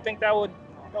optimistic. I think that would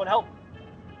help.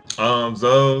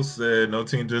 Zoe said, no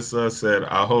team just said,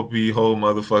 I hope we hold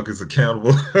motherfuckers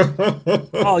accountable.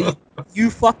 Oh, you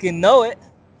fucking know it.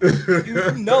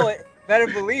 You know it. Better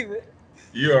believe it.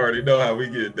 You already know how we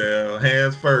get down.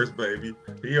 Hands first, baby.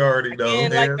 He already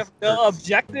knows. And like the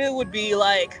objective would be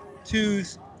like to,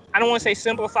 I don't want to say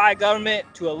simplify government,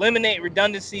 to eliminate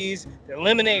redundancies, to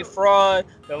eliminate fraud,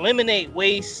 to eliminate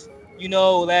waste, you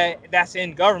know, that's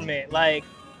in government. Like,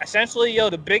 essentially, a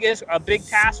big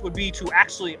task would be to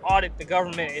actually audit the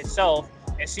government itself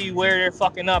and see where they're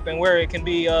fucking up and where it can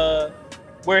be,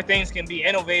 where things can be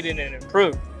innovated and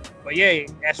improved. But yeah,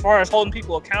 as far as holding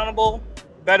people accountable,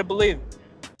 better believe it.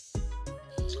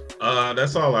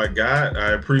 That's all I got.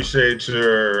 I appreciate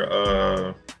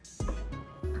your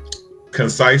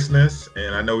conciseness,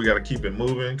 and I know we got to keep it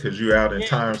moving because you're out in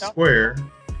Times Square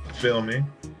filming.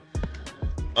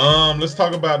 Let's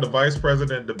talk about the vice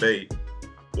president debate.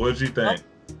 What did you think?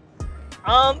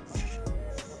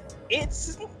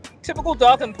 It's typical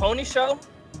dog and pony show.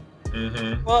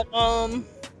 But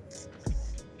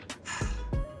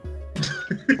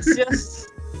it's just,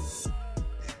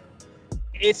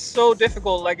 it's so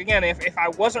difficult. Like, again, if I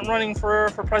wasn't running for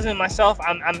president myself,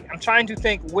 I'm trying to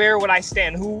think, where would I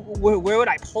stand? Where would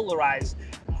I polarize?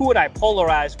 Who would I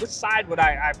polarize? Which side would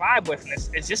I vibe with? And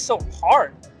it's just so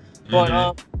hard.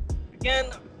 But again,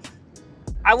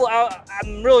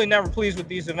 I'm really never pleased with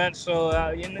these events,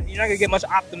 so you're not gonna get much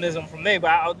optimism from me.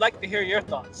 But I would like to hear your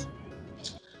thoughts.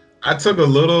 I took a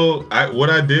little. What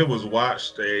I did was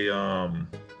watched a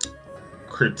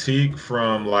critique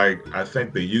from, like, I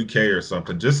think the UK or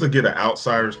something, just to get an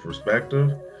outsider's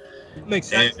perspective. Makes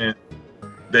sense. And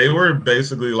they were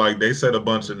basically like, they said a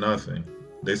bunch of nothing.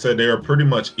 They said they are pretty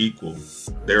much equal.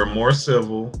 They're more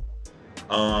civil,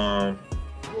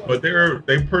 but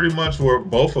they pretty much were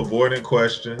both avoiding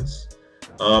questions.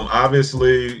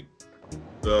 Obviously,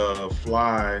 the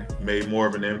fly made more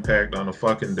of an impact on the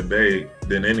fucking debate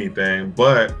than anything.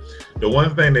 But the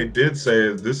one thing they did say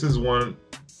is this is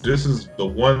the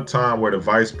one time where the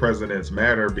vice presidents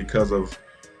matter because of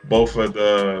both of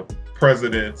the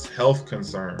president's health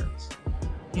concerns.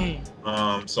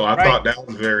 So I thought that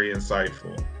was very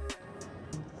insightful.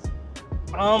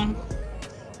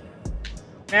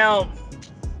 Now,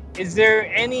 is there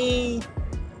any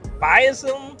bias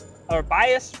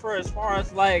for as far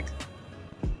as like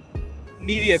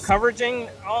media coveraging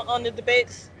on the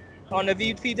debates, on the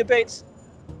VP debates?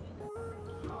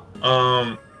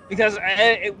 Because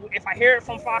if I hear it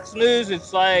from Fox News,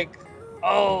 it's like,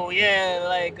 oh yeah,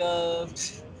 like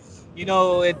you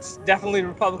know, it's definitely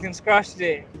Republicans crushed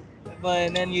it.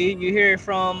 But then you hear it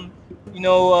from, you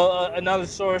know, another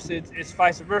source, it's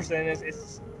vice versa, and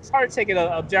it's hard to take it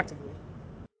objectively,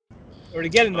 or to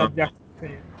get an objective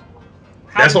opinion.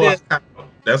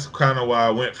 That's kind of why I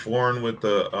went foreign with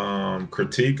the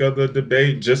critique of the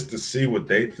debate, just to see what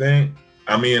they think.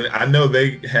 I mean, I know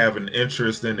they have an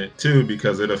interest in it too,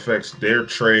 because it affects their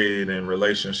trade and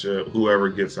relationship, whoever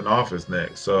gets in office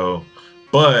next. So,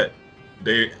 but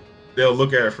they'll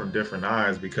look at it from different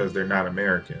eyes because they're not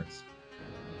Americans.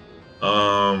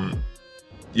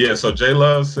 Yeah, so J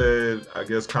Love said, I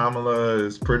guess Kamala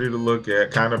is pretty to look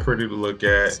at, kind of pretty to look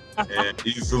at, and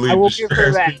easily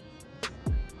distracts people.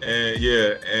 And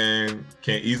yeah, and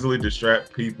can easily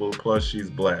distract people. Plus, she's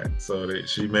black, so that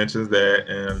she mentions that.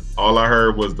 And all I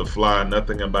heard was the fly,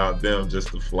 nothing about them,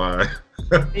 just the fly.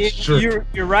 You're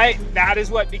right. That is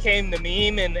what became the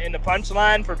meme and the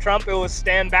punchline for Trump. It was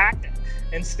stand back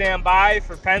and stand by.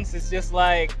 For Pence, it's just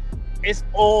like, it's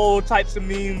all types of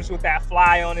memes with that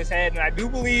fly on his head. And I do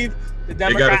believe the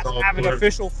Democrats have an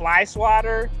official fly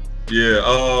swatter. Yeah.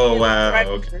 Oh wow.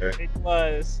 Okay. It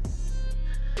was.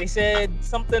 They said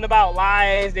something about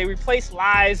lies. They replaced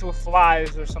lies with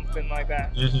flies or something like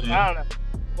that. Mm-hmm. I don't know,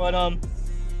 but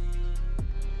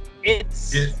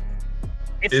it's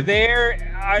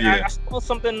there. I suppose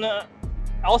something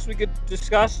else we could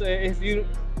discuss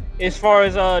as far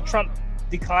as Trump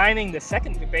declining the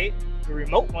second debate, the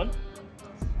remote one.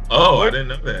 Oh, I didn't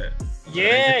know that.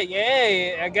 Yeah.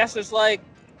 I guess it's like,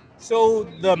 so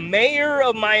the mayor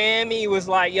of Miami was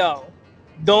like, yo,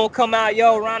 don't come out,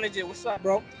 yo, Ronajit, what's up,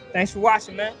 bro? Thanks for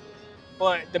watching, man.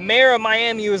 But the mayor of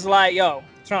Miami was like, yo,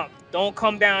 Trump, don't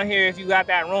come down here if you got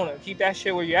that Rona. Keep that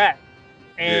shit where you're at.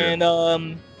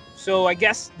 And so I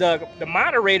guess the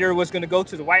moderator was going to go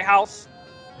to the White House.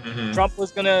 Mm-hmm. Trump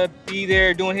was going to be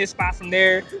there doing his spot from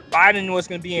there. Biden was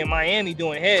going to be in Miami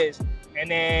doing his. And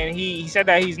then he said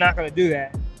that he's not going to do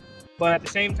that. But at the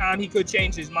same time, he could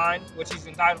change his mind, which he's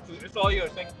entitled to. It's all yours.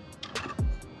 Thank you.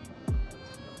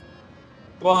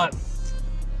 But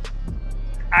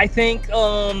I think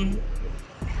I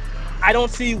don't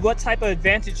see what type of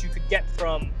advantage you could get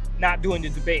from not doing the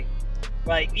debate.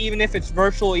 Like, even if it's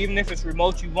virtual, even if it's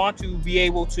remote, you want to be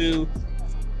able to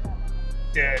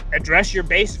address your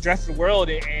base, address the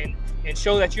world, and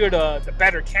show that you're the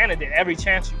better candidate every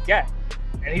chance you get.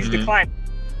 And he's declining.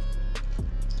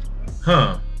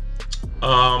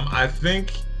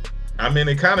 I mean,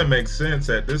 it kind of makes sense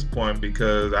at this point,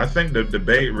 because I think the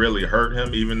debate really hurt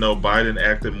him, even though Biden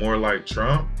acted more like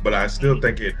Trump, but I still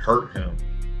think it hurt him.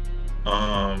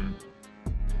 I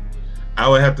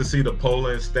would have to see the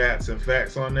polling stats and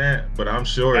facts on that, but I'm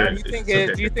sure.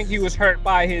 Do you think he was hurt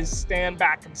by his stand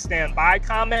back and stand by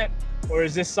comment? Or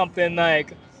is this something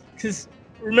like, because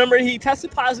remember, he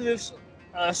tested positive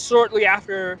shortly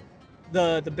after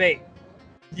the debate.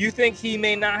 Do you think he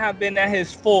may not have been at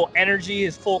his full energy,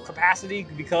 his full capacity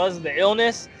because of the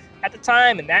illness at the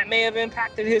time, and that may have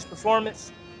impacted his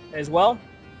performance as well?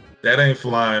 That ain't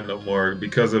flying no more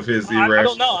because of his irrational. I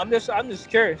don't know. I'm just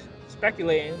curious,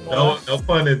 speculating. No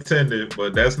pun intended,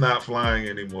 but that's not flying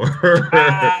anymore.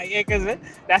 Yeah, because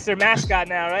that's their mascot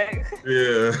now, right?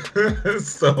 Yeah.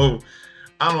 So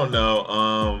I don't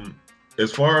know. As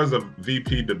far as a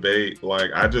VP debate,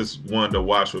 like, I just wanted to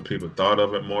watch what people thought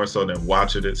of it more so than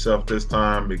watch it itself this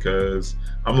time, because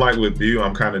I'm like with you,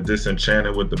 I'm kind of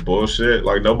disenchanted with the bullshit.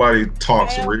 Like, nobody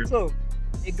talks real. Too.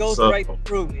 It goes right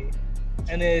through me,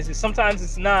 and sometimes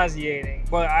it's nauseating.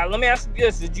 But let me ask you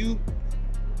this: Did you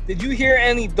hear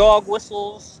any dog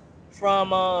whistles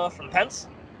from Pence,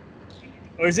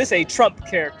 or is this a Trump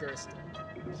characteristic?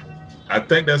 I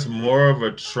think that's more of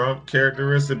a Trump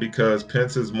characteristic, because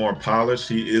Pence is more polished.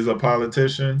 He is a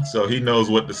politician, so he knows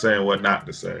what to say and what not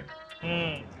to say.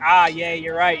 Yeah,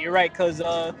 you're right. Because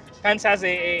Pence has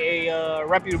a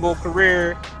reputable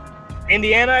career.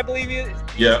 Indiana, I believe he is.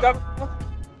 Yeah. Governor?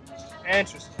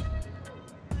 Interesting.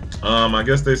 I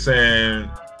guess they're saying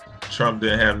Trump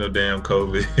didn't have no damn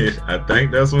COVID. I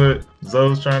think that's what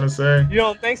Zoe's trying to say. You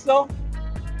don't think so?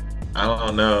 I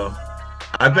don't know.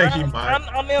 I think he might.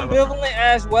 I'm ambivalent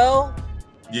as well.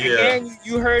 Yeah. And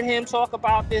you heard him talk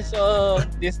about this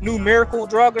this new miracle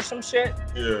drug or some shit.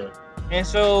 Yeah. And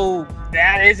so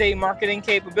that is a marketing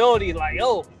capability. Like,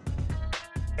 yo,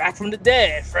 back from the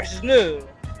dead, fresh as new.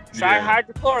 Try Yeah.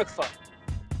 hydrochloric fuck.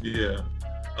 Yeah.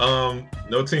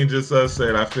 No Team Just Us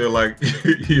said, I feel like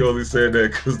he only said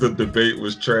that because the debate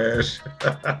was trash.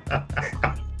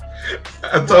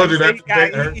 I told you that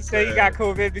debate hurt He said he got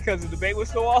COVID because the debate was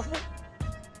so awful.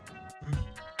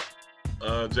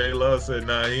 Jay Love said,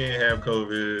 nah, he ain't have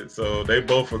COVID. So they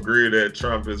both agree that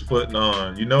Trump is putting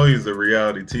on. You know he's a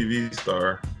reality TV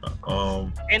star.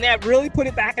 And that really put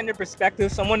it back into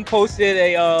perspective. Someone posted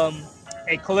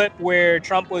a clip where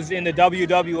Trump was in the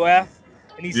WWF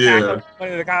and he's tackling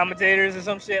one of the commentators or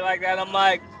some shit like that. I'm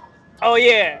like, oh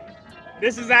yeah,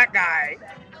 this is that guy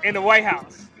in the White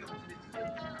House.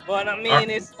 But I mean,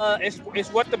 it's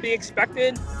what to be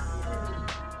expected.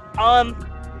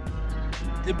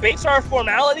 Debates are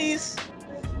formalities,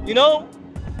 you know,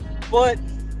 but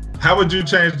how would you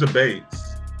change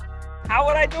debates? How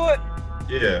would I do it?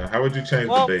 Yeah, how would you change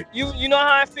debates? You know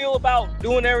how I feel about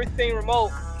doing everything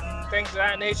remote and things of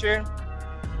that nature.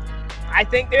 I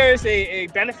think there's a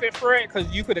benefit for it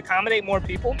because you could accommodate more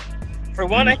people. For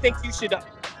one, I think you should,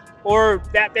 or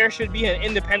that there should be an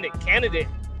independent candidate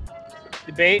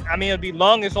debate. I mean, it'd be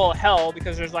long as all hell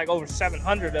because there's like over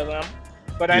 700 of them.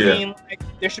 But I mean, like,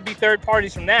 there should be third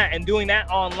parties from that, and doing that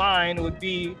online would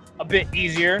be a bit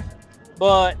easier.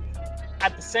 But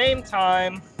at the same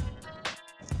time,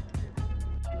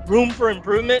 room for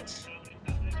improvements.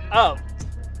 Oh,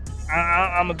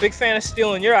 I'm a big fan of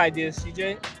stealing your ideas,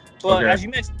 CJ. But as you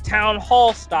mentioned, town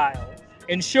hall style,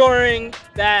 ensuring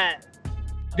that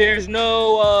there's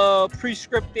no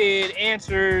pre-scripted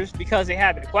answers because they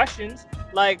have the questions.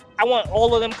 Like, I want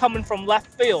all of them coming from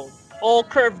left field. All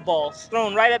curveballs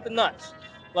thrown right at the nuts.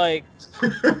 Like, I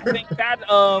think that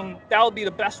would be the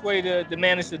best way to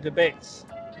manage the debates.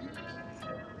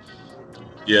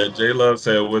 Yeah, J Love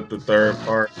said with the third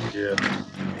part. Yeah,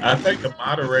 I think the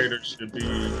moderator should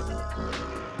be.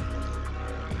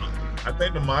 I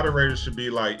think the moderators should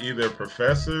be like either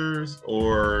professors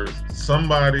or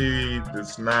somebody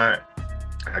that's not,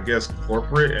 I guess,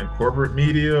 corporate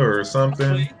media or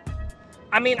something.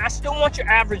 I mean, I still want your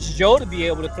average Joe to be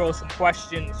able to throw some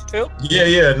questions too.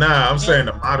 Yeah. Nah, I'm saying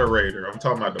the moderator. I'm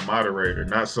talking about the moderator,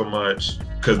 not so much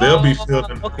because they'll be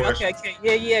fielding the questions.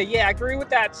 Okay. Yeah. I agree with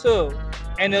that too.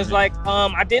 And it's like,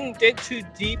 I didn't dig too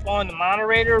deep on the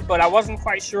moderator, but I wasn't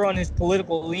quite sure on his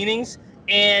political leanings.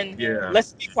 And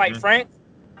let's be quite frank,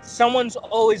 someone's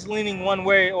always leaning one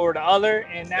way or the other,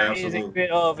 and that is a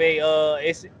bit of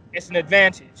it's an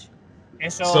advantage.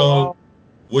 And so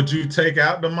would you take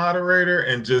out the moderator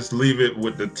and just leave it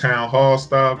with the town hall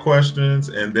style questions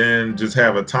and then just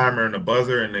have a timer and a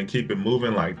buzzer and then keep it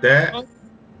moving like that?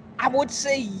 I would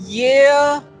say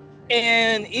yeah,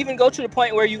 and even go to the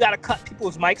point where you got to cut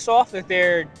people's mics off if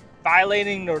they're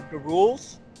violating the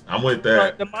rules. I'm with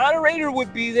that. But the moderator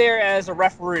would be there as a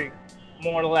referee,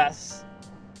 more or less.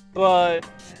 But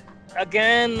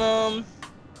again,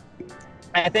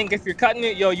 I think if you're cutting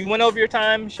it, you went over your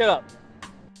time, shut up.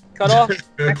 Cut off.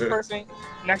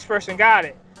 next person got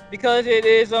it. Because it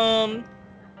is,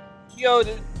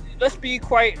 let's be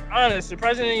quite honest. The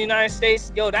President of the United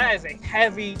States, that is a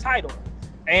heavy title.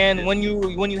 And when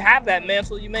you have that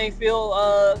mantle, you may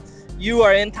feel you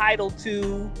are entitled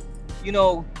to,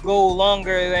 go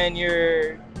longer than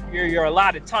your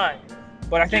allotted time.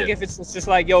 But I think if it's just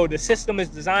like, the system is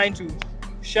designed to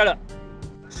shut up.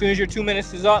 As soon as your 2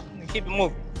 minutes is up, keep it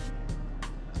moving.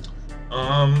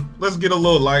 Let's get a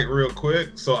little light real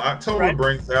quick. So October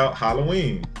brings out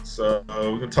Halloween. So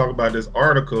we can talk about this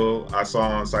article I saw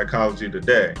on Psychology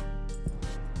Today.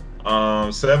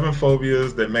 7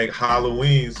 phobias that make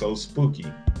Halloween so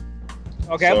spooky.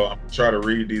 Okay. So I'm gonna try to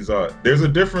read these out. There's a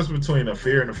difference between a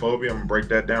fear and a phobia. I'm gonna break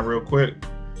that down real quick.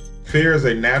 Fear is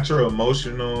a natural,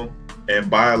 emotional, and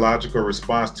biological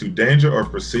response to danger or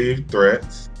perceived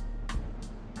threats.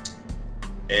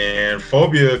 And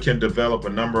phobia can develop a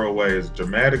number of ways.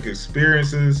 Dramatic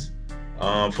experiences.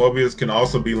 Phobias can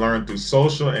also be learned through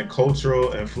social and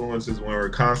cultural influences when we're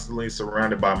constantly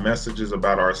surrounded by messages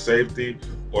about our safety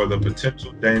or the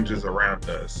potential dangers around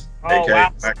us. Oh,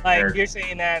 wow. Like, you're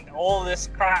saying that all this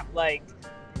crap, like,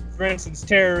 for instance,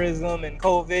 terrorism and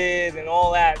COVID and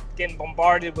all that, getting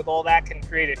bombarded with all that can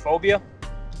create a phobia?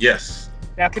 Yes.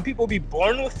 Now, can people be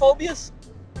born with phobias?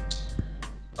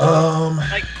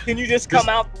 Like, can you just come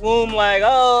out the womb like,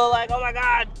 oh my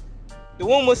God, the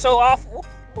womb was so awful.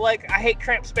 Like, I hate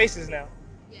cramped spaces now.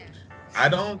 I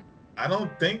don't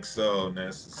think so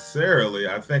necessarily.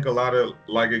 I think a lot of,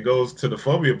 like, it goes to the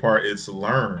phobia part, it's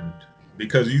learned.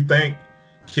 Because you think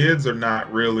kids are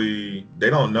not really, they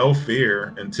don't know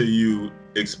fear until you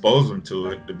expose them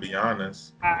to it, to be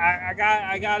honest. I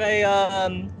got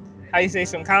a, how you say,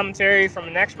 some commentary from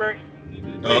an expert.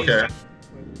 Okay.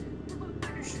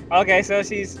 Okay, so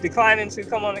she's declining to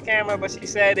come on the camera, but she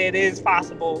said it is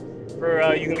possible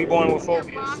for you can be born with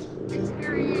phobias.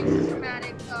 Experience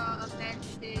traumatic event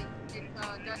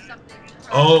that does something to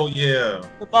her. Oh yeah.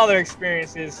 The mother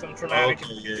experiences some traumatic.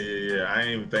 Okay, yeah. I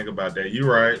didn't even think about that.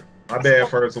 You're right. My bad,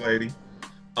 first lady.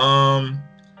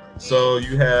 So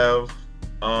you have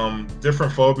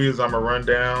different phobias I'm gonna run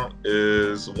down.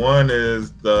 One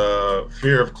is the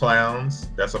fear of clowns.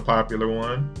 That's a popular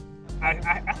one.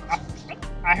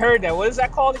 I heard that. What is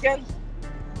that called again?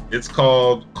 It's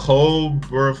called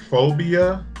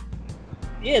cobraphobia.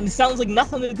 Yeah, it sounds like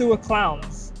nothing to do with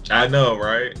clowns. I know,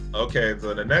 right? Okay,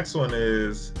 so the next one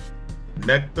is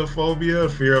nectophobia,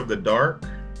 fear of the dark,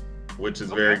 which is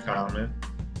very common.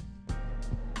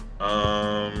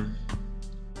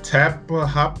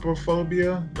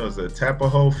 Tapahophobia. No, it's a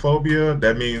tapahophobia.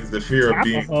 That means the fear of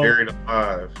being buried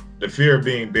alive. The fear of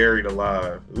being buried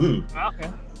alive. Ooh.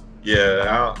 Okay.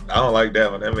 Yeah, I don't like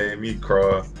that one. That made me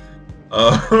crawl.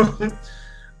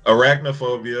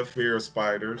 Arachnophobia, fear of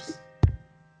spiders.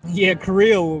 Yeah,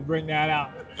 Korea will bring that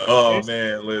out. Oh There's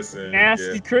man, listen.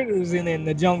 nasty critters in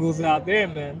the jungles out there,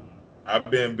 man. I've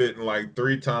been bitten like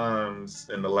 3 times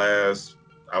in the last,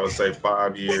 I would say,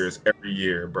 5 years, every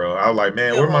year, bro. I was like,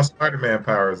 man, where my Spider-Man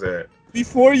powers at?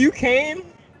 Before you came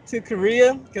to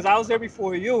Korea, because I was there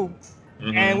before you,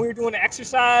 and we were doing the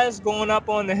exercise going up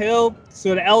on the hill.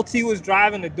 So the LT was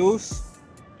driving the Deuce.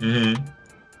 He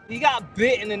got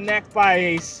bit in the neck by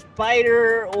a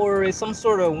spider or some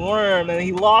sort of worm, and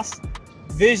he lost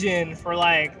vision for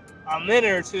like a minute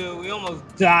or two. We almost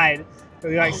died. So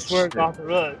he like swerved off the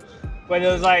road. But it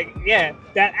was like, yeah,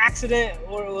 that accident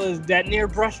or it was that near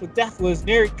brush with death was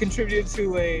near contributed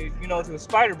to a to a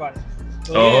spider bite.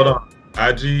 So, hold on.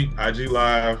 IG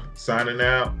Live signing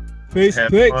out. Peace.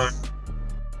 Have fun.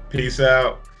 Peace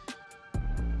out.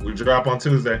 We drop on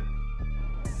Tuesday.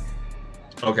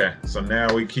 Okay, so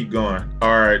now we keep going.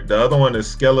 All right, the other one is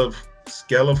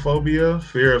skelephobia,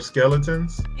 fear of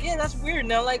skeletons. Yeah, that's weird.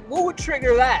 Now, like, what would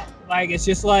trigger that? Like, it's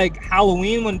just like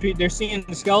Halloween when they're seeing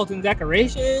the skeleton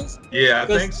decorations. Yeah, I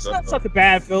think so. It's not such a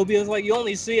bad phobia. It's like you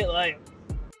only see it like.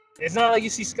 It's not like you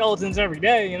see skeletons every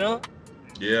day, you know?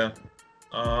 Yeah.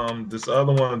 This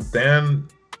other one,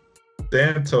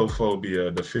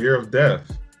 Thanatophobia, the fear of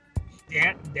death.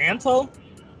 Danto?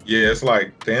 Yeah, it's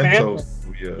like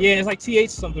Thanatophobia. Yeah, it's like TH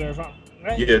something or something,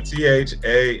 right? Yeah,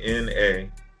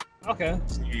 THANA. Okay.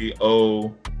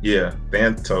 CO, yeah,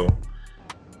 Thanto.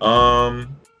 What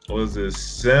was this?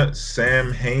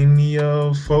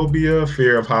 Samhainophobia,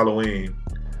 fear of Halloween.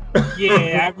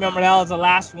 Yeah, I remember that was the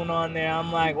last one on there.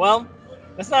 I'm like, well,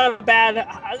 that's not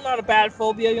a bad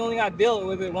phobia. You only got to deal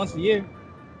with it once a year.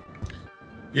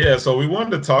 Yeah, so we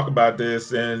wanted to talk about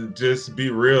this and just be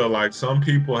real. Like, some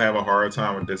people have a hard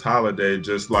time with this holiday.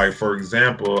 Just like, for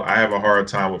example, I have a hard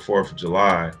time with 4th of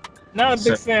July. Not a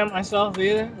big fan myself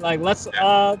either. Like, let's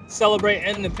celebrate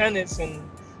independence and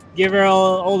give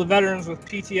all the veterans with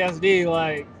PTSD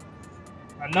like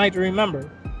a night to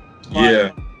remember. But,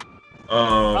 yeah.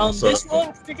 This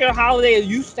one particular holiday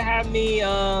used to have me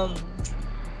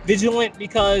vigilant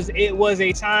because it was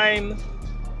a time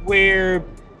where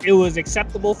it was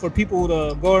acceptable for people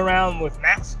to go around with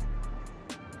masks.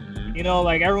 You know,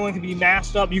 like everyone can be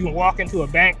masked up. You can walk into a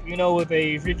bank, with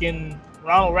a freaking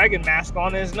Ronald Reagan mask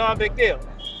on. It's not a big deal,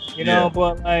 you know.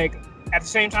 But like at the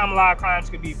same time, a lot of crimes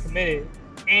could be committed.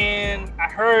 And I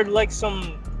heard like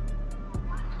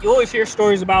you always hear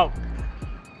stories about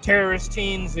terrorist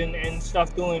teens and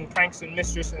stuff doing pranks and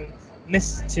mischief,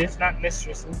 not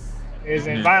mistresses,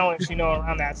 and violence,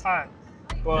 around that time.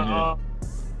 But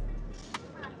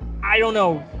I don't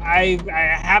know. I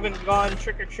haven't gone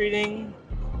trick-or-treating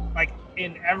like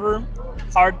in ever.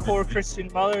 Hardcore Christian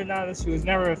mother, she was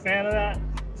never a fan of that.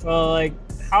 So like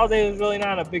holiday was really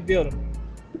not a big deal to me.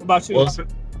 What about you? Well,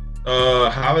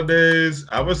 holidays,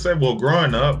 I would say, well,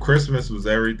 growing up, Christmas was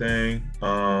everything.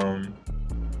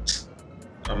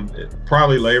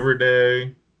 Probably Labor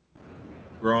Day.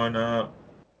 Growing up,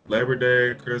 Labor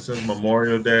Day, Christmas,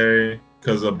 Memorial Day,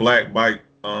 because of Black Bike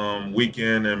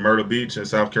weekend in Myrtle Beach in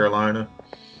South Carolina.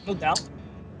 No doubt.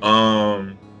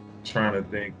 Trying to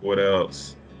think what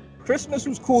else. Christmas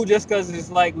was cool just because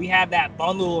it's like we had that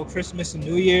bundle of Christmas and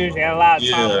New Year's. We had a lot of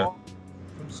time off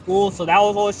from school, so that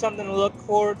was always something to look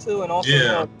forward to, and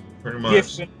also pretty much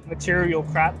gifts and material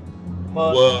crap.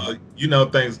 But, well,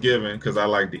 Thanksgiving because I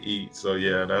like to eat, so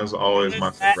yeah, that was always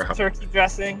my favorite holiday. Turkey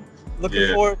dressing.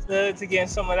 Looking forward to getting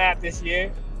some of that this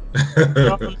year.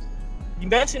 You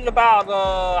mentioned about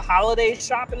holiday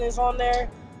shopping is on there.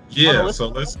 Yeah, so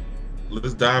let's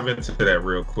dive into that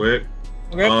real quick.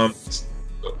 Okay.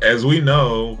 as we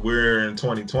know, we're in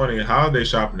 2020. Holiday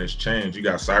shopping has changed. You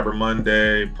got Cyber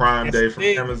Monday, Prime Yes, Day from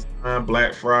indeed. Amazon,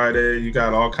 Black Friday. You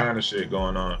got all kind of shit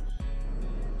going on.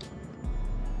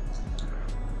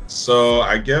 So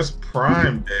I guess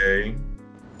Prime Day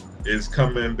is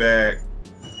coming back.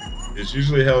 It's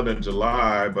usually held in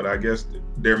July, but I guess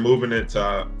they're moving it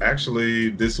to actually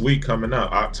this week coming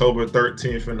up, October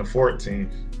 13th and the 14th.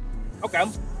 Okay.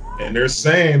 And they're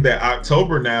saying that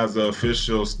October now is the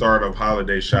official start of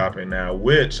holiday shopping now,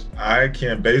 which I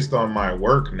can, based on my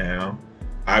work now,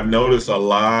 I've noticed a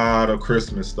lot of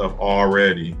Christmas stuff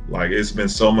already. Like, it's been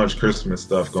so much Christmas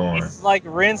stuff going. It's like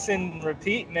rinse and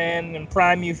repeat, man, and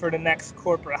prime you for the next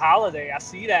corporate holiday. I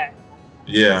see that.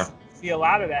 Yeah. I see a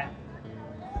lot of that.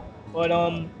 But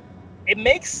it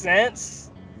makes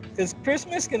sense because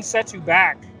Christmas can set you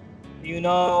back. You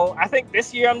know, I think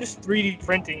this year I'm just 3D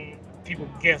printing people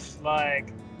gifts.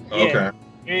 Like, yeah, Okay.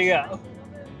 here you go.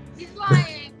 He's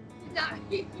lying.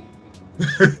 He's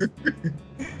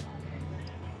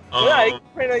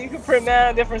Yeah, you can print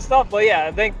that different stuff. But yeah,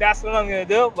 I think that's what I'm gonna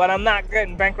do. But I'm not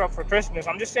getting bankrupt for Christmas.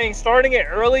 I'm just saying starting it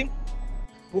early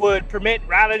would permit,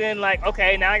 rather than like,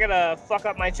 okay, now I gotta fuck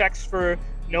up my checks for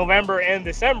November and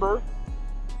December.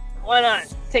 Why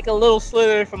not take a little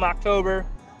slither from October?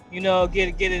 You know, get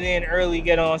it in early,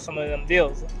 get on some of them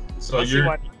deals. So Let's see you're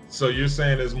what- so you're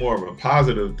saying it's more of a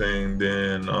positive thing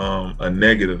than a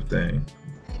negative thing.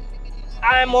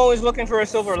 I'm always looking for a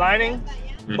silver lining,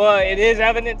 Mhm. but it is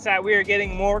evidence that we are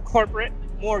getting more corporate,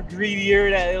 more greedier.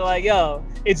 That they're like, yo,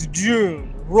 it's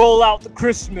June, roll out the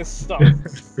Christmas stuff,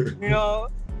 you know.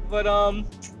 But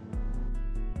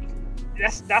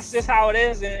that's just how it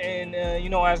is, and you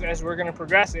know, as we're gonna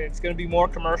progress, it's gonna be more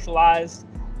commercialized,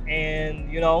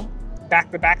 and you know,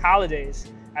 back-to-back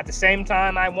holidays. At the same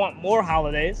time, I want more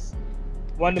holidays,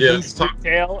 one to boost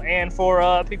retail, and for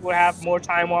people to have more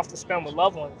time off to spend with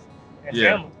loved ones and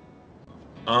family.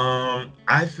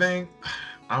 I think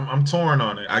I'm torn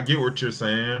on it. I get what you're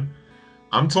saying.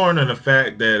 I'm torn on the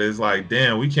fact that it's like,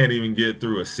 damn, we can't even get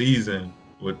through a season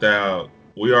without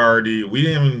we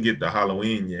didn't even get to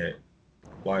Halloween yet.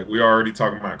 Like, we already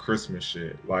talking about Christmas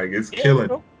shit. Like, it's killing.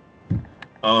 Cool.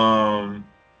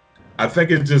 I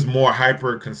think it's just more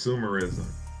hyper consumerism.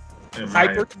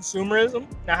 Hyper consumerism?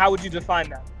 Now, how would you define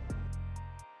that?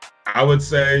 I would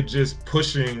say just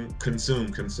pushing consume,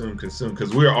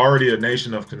 because we're already a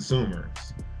nation of consumers.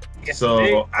 Yes,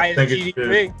 So I think it's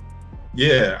GDP. just,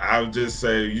 yeah, I would just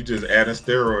say you just adding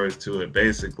steroids to it,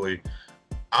 basically.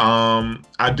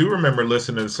 I do remember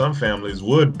listening to some families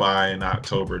would buy in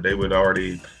October. They would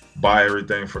already buy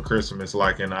everything for Christmas,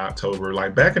 like in October.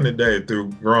 Like back in the day,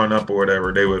 through growing up or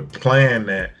whatever, they would plan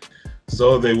that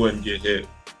so they wouldn't get hit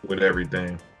with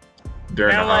everything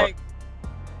during the holiday. Like,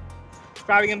 it's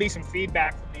probably gonna be some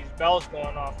feedback from these bells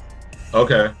going off.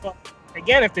 Okay. But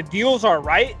again, if the deals are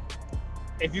right,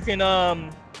 if you can,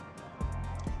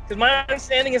 because my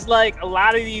understanding is like a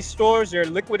lot of these stores are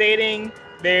liquidating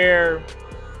their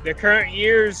current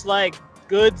year's like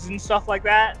goods and stuff like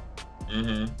that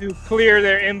to clear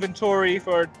their inventory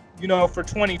for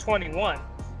 2021.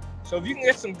 So if you can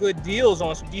get some good deals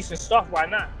on some decent stuff, why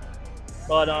not?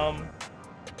 But I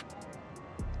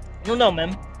don't know,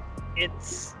 man.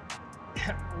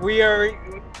 We are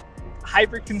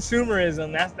hyper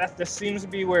consumerism. That seems to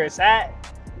be where it's at.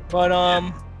 But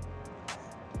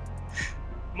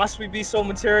must we be so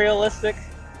materialistic?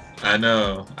 I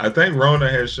know. I think Rona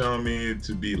has shown me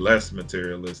to be less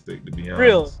materialistic, to be honest.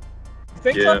 Really? You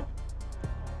think so?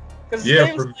 Because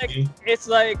it's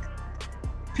like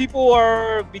people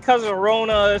are, because of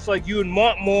Rona, it's like you would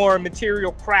want more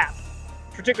material crap,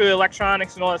 particularly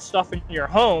electronics and all that stuff in your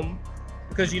home,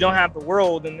 because you don't have the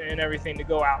world and everything to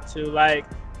go out to. Like,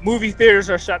 movie theaters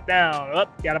are shut down.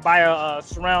 You gotta buy a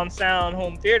surround sound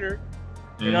home theater.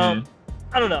 You know?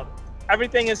 I don't know.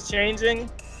 Everything is changing,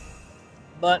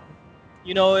 but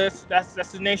if that's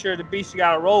the nature of the beast, you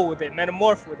gotta roll with it,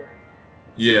 metamorph with it.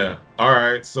 Yeah. All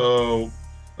right. So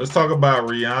let's talk about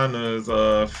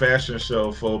Rihanna's fashion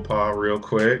show faux pas real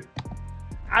quick.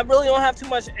 I really don't have too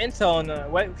much intel on that.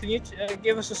 What, can you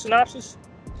give us a synopsis?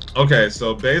 Okay,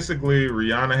 so basically,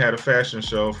 Rihanna had a fashion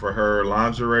show for her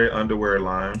lingerie underwear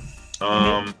line.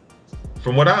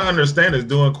 From what I understand, it's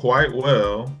doing quite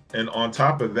well. And on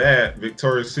top of that,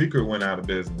 Victoria's Secret went out of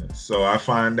business. So I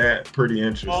find that pretty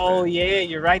interesting. Oh, yeah,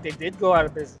 you're right. They did go out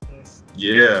of business.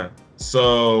 Yeah.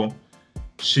 So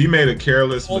she made a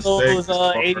careless mistake. All those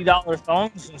 $80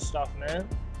 thongs and stuff, man.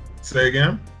 Say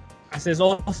again? I said it's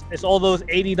all those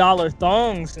 $80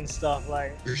 thongs and stuff.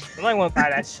 Like, somebody want to buy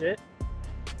that shit.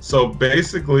 So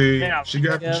basically, she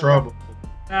got in trouble.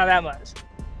 Not that much.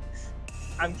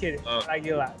 I'm kidding. I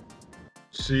get a lot.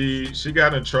 she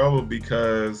got in trouble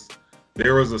because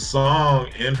there was a song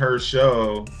in her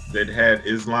show that had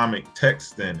Islamic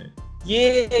text in it.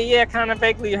 Yeah, kind of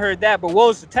vaguely heard that. But what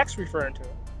was the text referring to?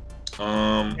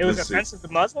 It was offensive to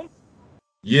Muslims?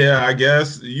 Yeah, I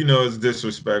guess, it's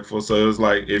disrespectful. So it's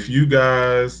like, if you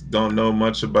guys don't know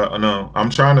much about, no,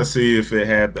 I'm trying to see if it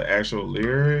had the actual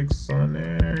lyrics on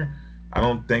there. I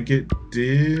don't think it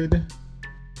did.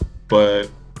 But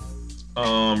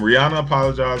Rihanna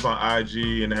apologized on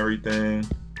IG and everything.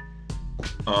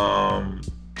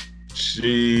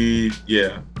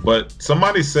 But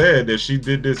somebody said that she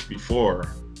did this before.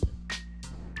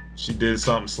 She did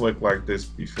something slick like this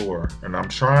before, and I'm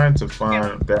trying to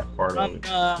find that part of it.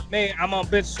 I'm a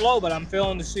bit slow, but I'm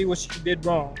feeling to see what she did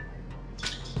wrong.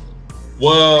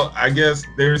 Well, I guess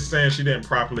they're saying she didn't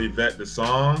properly vet the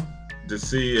song to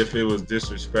see if it was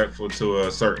disrespectful to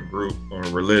a certain group or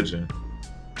religion.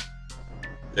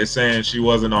 They're saying she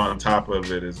wasn't on top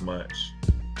of it as much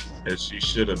as she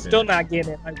should have been. Still not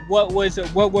getting it. Like, what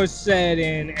was said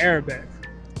in Arabic?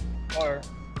 Or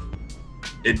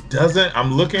it doesn't.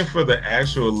 I'm looking for the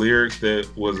actual lyrics that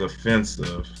was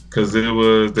offensive, because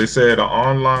they said an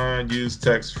online used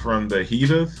text from the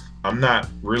Hadith. I'm not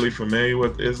really familiar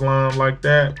with Islam like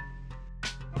that.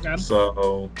 Okay.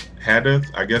 So Hadith,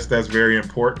 I guess that's very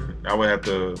important. I would have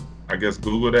to,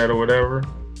 Google that or whatever.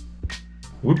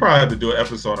 We probably have to do an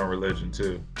episode on religion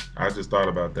too. I just thought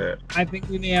about that. I think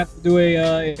we may have to do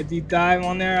a deep dive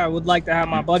on there. I would like to have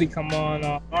my buddy come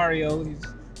on, Mario. He's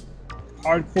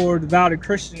hardcore devoted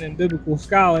Christian and biblical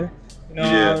scholar.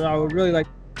 I would really like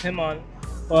him on.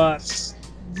 But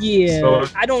yeah, so,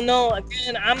 I don't know.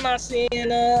 Again, I'm not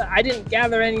seeing. I didn't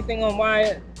gather anything on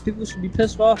why people should be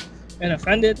pissed off and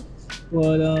offended.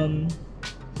 But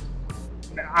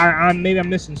maybe I'm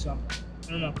missing something.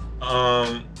 I don't know.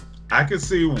 I can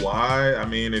see why. I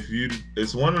mean,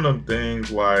 it's one of them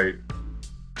things like,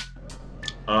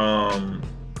 I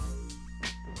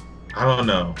don't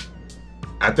know.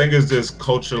 I think it's just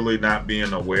culturally not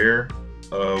being aware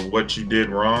of what you did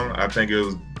wrong. I think it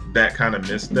was that kind of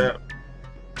misstep.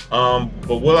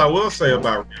 But what I will say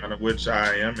about Rihanna, which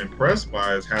I am impressed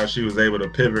by, is how she was able to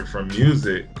pivot from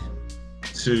music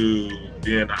to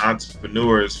being an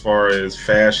entrepreneur as far as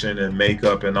fashion and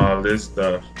makeup and all this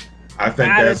stuff. I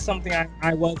think that's something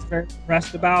I was very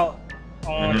impressed about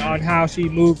on how she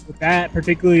moved with that,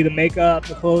 particularly the makeup,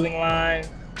 the clothing line.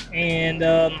 And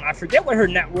I forget what her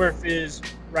net worth is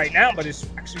right now, but it's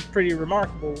actually pretty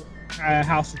remarkable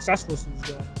how successful she's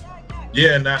doing.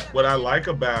 Yeah, and what I like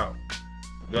about...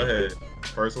 Go ahead,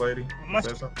 First Lady.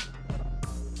 Said something?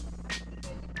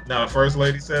 No, First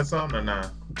Lady said something or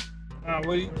not?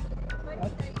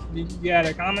 You had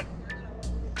a comment?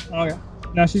 Okay.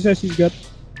 No, she said she's good.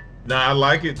 No, I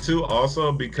like it too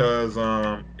also because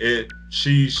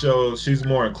she shows she's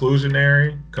more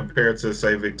inclusionary compared to,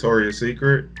 say, Victoria's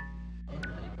Secret.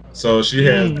 So she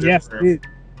has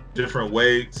different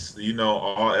weights,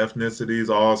 all ethnicities,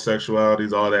 all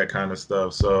sexualities, all that kind of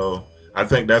stuff. So I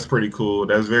think that's pretty cool.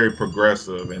 That's very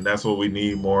progressive, and that's what we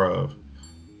need more of.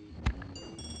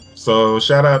 So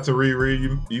shout out to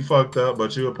Riri. You fucked up,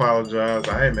 but you apologized.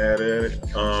 I ain't mad at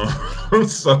it.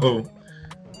 So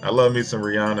I love me some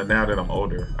Rihanna now that I'm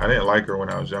older. I didn't like her when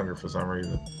I was younger for some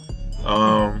reason.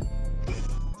 All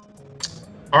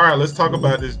right, let's talk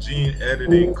about this gene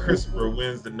editing. CRISPR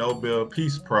wins the Nobel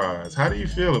Peace Prize. How do you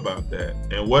feel about that?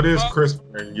 And what is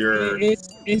CRISPR in your...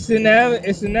 It's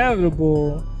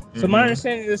inevitable. So my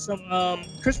understanding is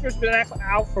CRISPR's been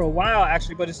out for a while,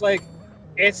 actually, but it's like,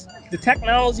 the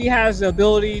technology has the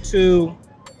ability to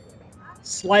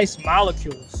slice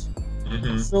molecules.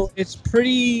 So it's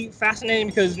pretty fascinating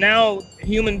because now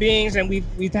human beings, and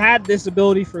we've had this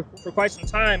ability for quite some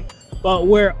time, but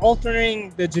we're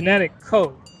altering the genetic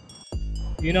code,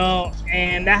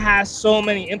 and that has so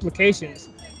many implications.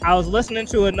 I was listening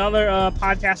to another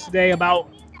podcast today about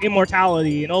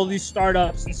immortality and all these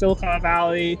startups in Silicon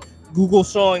Valley, Google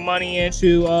throwing money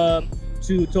into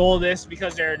to all this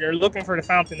because they're looking for the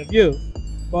fountain of youth.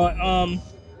 But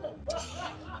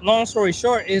long story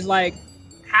short is like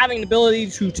having the ability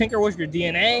to tinker with your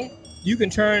DNA. You can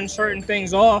turn certain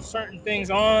things off, certain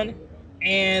things on,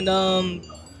 and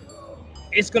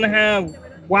it's gonna have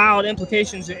wild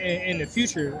implications in the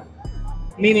future.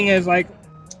 Meaning is like,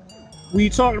 we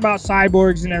talked about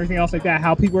cyborgs and everything else like that,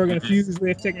 how people are going to fuse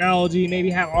with technology, maybe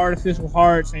have artificial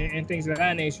hearts and things of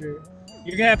that nature.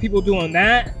 You're going to have people doing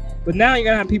that, but now you're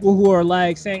going to have people who are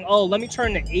like saying, oh, let me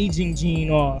turn the aging gene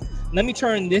off. Let me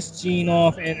turn this gene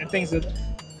off and things of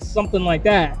something like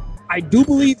that. I do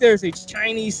believe there's a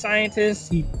Chinese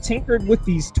scientist, he tinkered with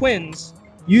these twins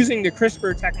using the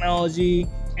CRISPR technology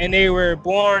and they were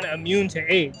born immune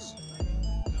to AIDS.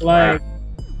 Like,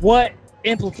 what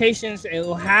implications it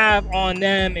will have on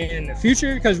them in the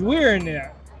future? Because we're in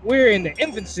the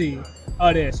infancy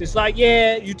of this. It's like,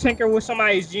 yeah, you tinker with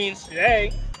somebody's genes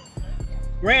today.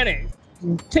 Granted,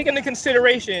 take into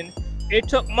consideration, it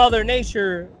took Mother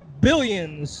Nature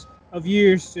billions of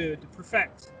years to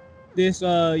perfect this,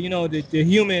 the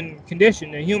human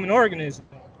condition, the human organism.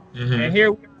 And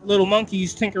here we got little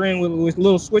monkeys tinkering with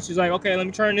little switches, like, okay, let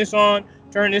me turn this on,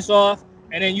 turn this off,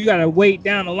 and then you gotta wait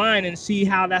down the line and see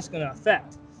how that's gonna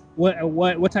affect.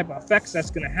 What type of effects that's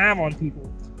gonna have on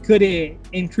people. Could it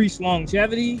increase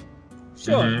longevity?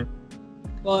 Sure.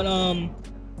 But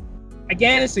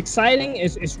again, it's exciting,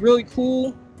 it's really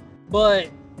cool, but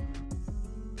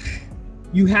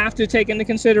you have to take into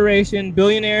consideration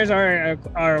billionaires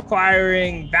are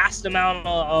acquiring vast amount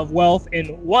of wealth in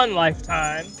one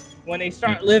lifetime. When they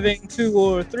start living 2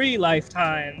 or 3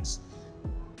 lifetimes,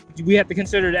 we have to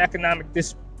consider the economic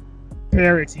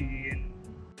disparity and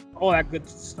all that good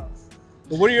stuff.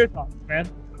 But what are your thoughts, man?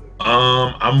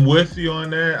 I'm with you on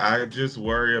that. I just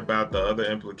worry about the other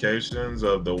implications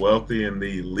of the wealthy and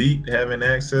the elite having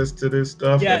access to this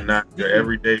stuff and not the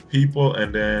everyday people.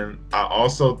 And then I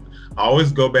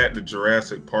always go back to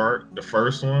Jurassic Park, the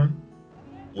first one,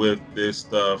 with this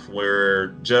stuff where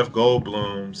Jeff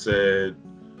Goldblum said,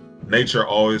 nature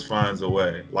always finds a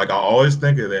way. Like, I always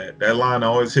think of that. That line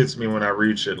always hits me when I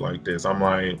read shit like this. I'm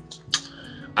like,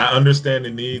 I understand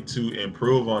the need to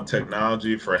improve on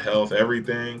technology for health,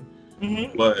 everything,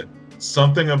 but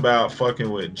something about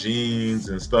fucking with genes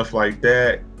and stuff like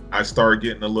that, I start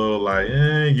getting a little like,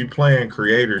 you playing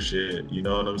creator shit. You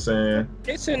know what I'm saying?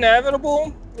 It's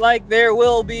inevitable. Like, there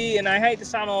will be, and I hate to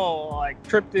sound all like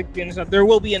cryptic and stuff, there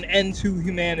will be an end to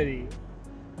humanity.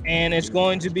 And it's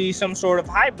going to be some sort of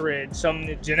hybrid, some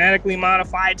genetically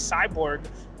modified cyborg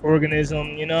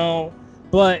organism,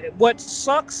 But what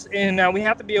sucks, and we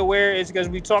have to be aware, is because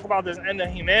we talk about this end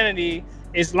of humanity,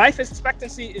 is life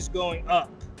expectancy is going up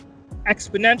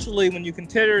exponentially when you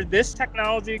consider this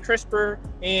technology, CRISPR,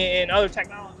 and other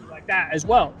technologies like that as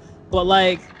well. But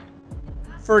like,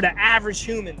 for the average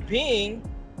human being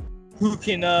who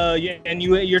can, and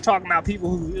you're talking about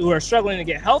people who are struggling to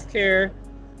get healthcare,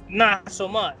 not so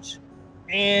much.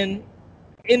 And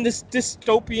in this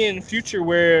dystopian future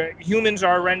where humans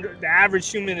are the average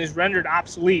human is rendered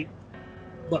obsolete,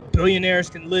 but billionaires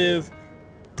can live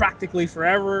practically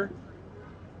forever,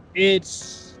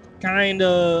 it's kind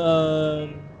of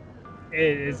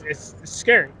it's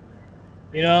scary,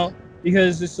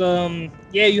 because it's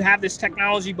you have this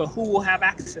technology, but who will have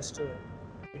access to it,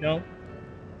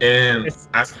 And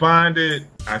I find it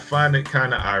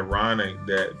kind of ironic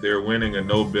that they're winning a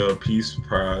Nobel Peace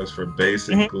Prize for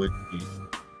basically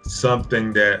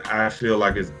something that I feel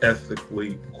like is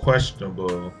ethically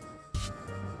questionable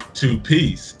to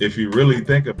peace, if you really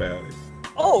think about it.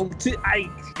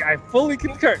 I fully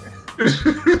concur.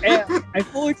 I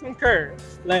fully concur.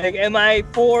 Like, am I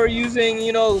for using,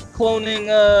 cloning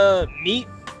meat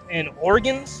and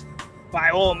organs? By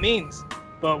all means.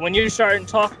 But when you're starting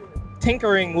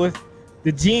tinkering with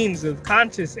the genes of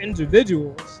conscious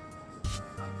individuals,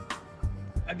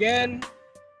 again,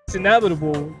 it's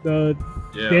inevitable.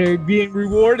 They're being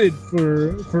rewarded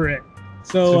for it.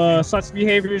 So such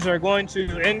behaviors are going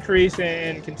to increase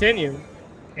and continue,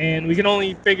 and we can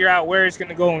only figure out where it's going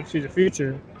to go into the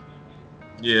future.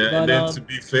 Yeah, but, and then to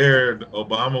be fair,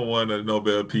 Obama won a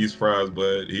Nobel Peace Prize,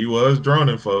 but he was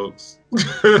droning folks.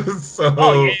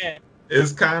 So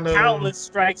it's kind of countless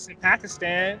strikes in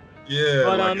Pakistan. Yeah,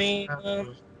 but I mean,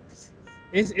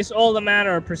 it's all a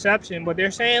matter of perception. But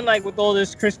they're saying, like, with all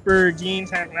this CRISPR gene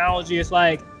technology, it's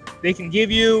like they can give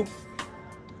you.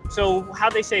 So how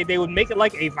they say they would make it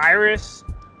like a virus.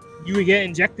 You would get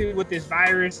injected with this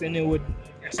virus, and it would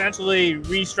essentially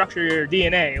restructure your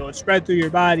DNA. It would spread through your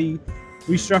body,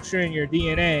 restructuring your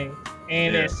DNA.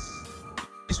 And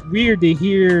it's weird to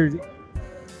hear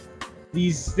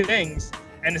these things,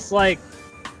 and it's like,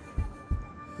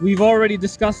 we've already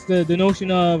discussed the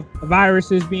notion of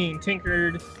viruses being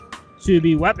tinkered to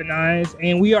be weaponized,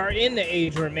 and we are in the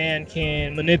age where man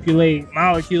can manipulate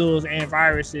molecules and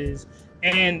viruses.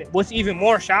 And what's even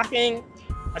more shocking,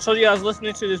 I told you I was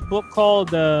listening to this book called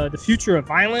The Future of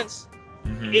Violence.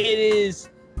 It is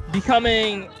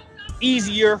becoming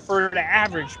easier for the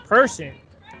average person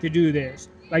to do this.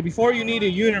 Like, before, you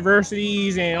needed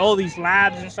universities and all these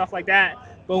labs and stuff like that.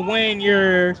 But when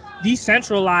you're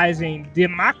decentralizing,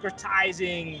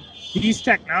 democratizing these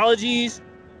technologies,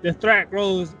 the threat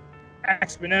grows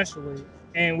exponentially.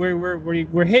 And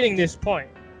we're hitting this point.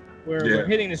 We're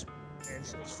hitting this point.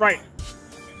 It's frightening.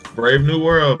 Brave New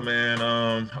World, man.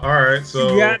 All right,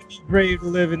 so You gotta be brave to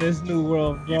live in this new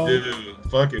world, you bro. do.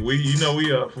 Fuck it. We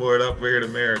up for it up here in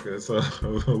America. So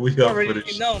we You up for already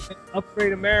this. know, man.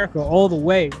 Upgrade America all the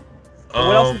way. So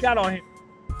what else we got on here?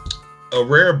 A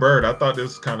rare bird. I thought this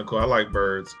was kind of cool. I like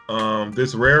birds.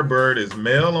 This rare bird is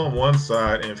male on one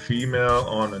side and female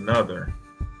on another,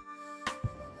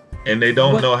 and they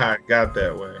don't know how it got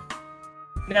that way.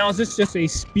 Now, is this just a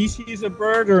species of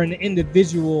bird or an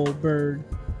individual bird?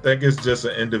 I think it's just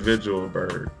an individual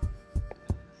bird.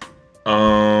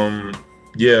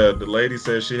 Yeah, the lady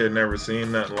said she had never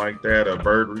seen nothing like that. A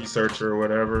bird researcher or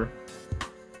whatever.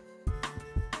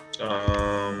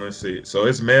 Let's see. So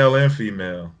it's male and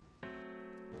female.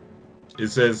 It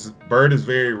says bird is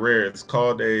very rare. It's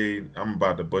called I'm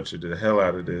about to butcher the hell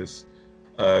out of this.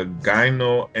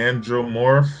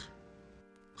 Gynoandromorph,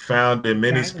 found in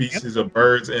many species of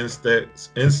birds,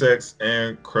 insects,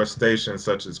 and crustaceans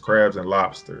such as crabs and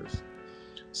lobsters.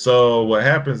 So what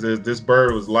happens is this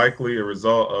bird was likely a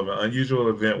result of an unusual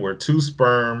event where two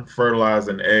sperm fertilize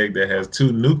an egg that has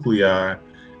two nuclei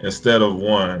instead of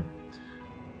one.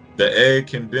 The egg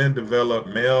can then develop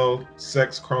male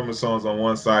sex chromosomes on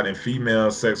one side and female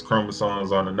sex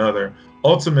chromosomes on another,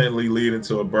 ultimately leading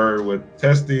to a bird with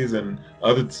testes and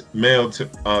other male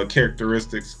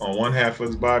characteristics on one half of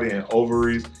his body and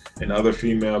ovaries and other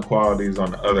female qualities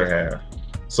on the other half.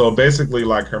 So basically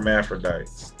like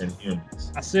hermaphrodites in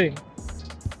humans. I see.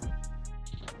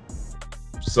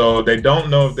 So they don't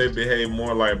know if they behave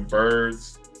more like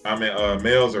birds,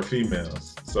 males or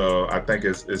females. So I think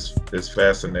it's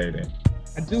fascinating.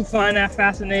 I do find that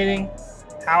fascinating.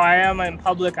 How I am in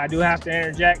public, I do have to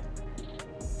interject.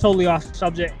 Totally off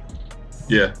subject.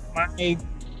 Yeah. I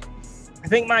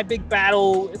think my big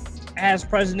battle as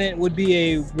president would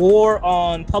be a war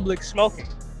on public smoking.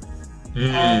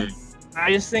 I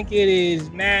just think it is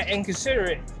mad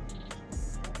inconsiderate.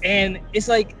 And it's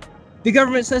like the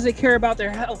government says they care about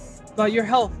their health, about your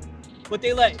health, but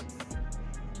they let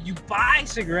you buy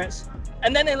cigarettes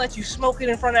and then they let you smoke it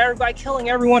in front of everybody, killing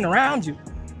everyone around you.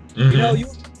 You know, you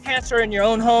have cancer in your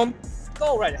own home,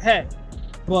 go right ahead.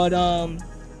 But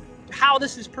how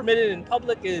this is permitted in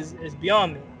public is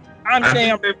beyond me. I'm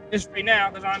saying this right now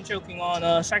because I'm choking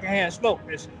on secondhand smoke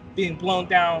that's being blown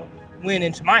down wind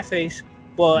into my face,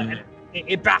 but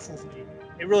it baffles me.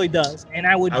 It really does. And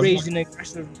I would wage an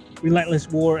aggressive, relentless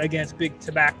war against big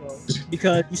tobacco.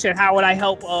 Because you said, how would I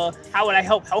help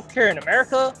healthcare in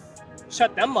America?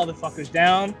 Shut them motherfuckers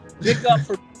down. Big up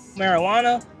for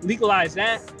marijuana, legalize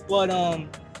that. But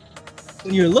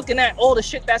when you're looking at all the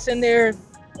shit that's in there,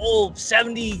 all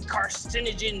 70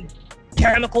 carcinogen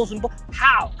chemicals and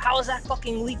how is that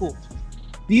fucking legal?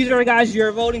 These are the guys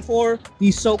you're voting for.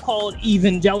 These so-called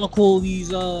evangelical, these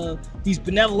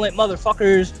benevolent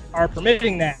motherfuckers are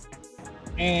permitting that,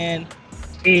 and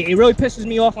it really pisses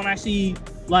me off when I see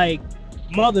like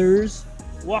mothers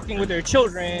walking with their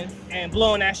children and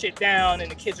blowing that shit down, and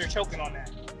the kids are choking on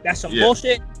that. That's some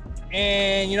bullshit,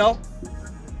 and you know,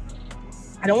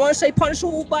 I don't want to say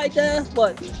punishable by death,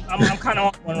 but I'm kind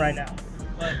of on one right now.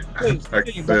 But please,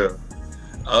 continue,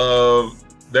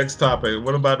 next topic.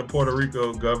 What about the Puerto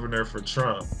Rico governor for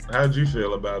Trump? How'd you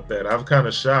feel about that? I'm kind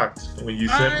of shocked when you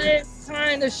sent me. I'm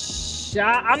kind of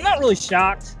shocked. I'm not really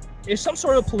shocked. There's some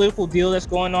sort of political deal that's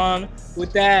going on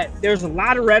with that. There's a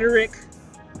lot of rhetoric.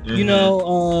 You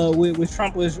know, with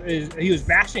Trump he was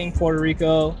bashing Puerto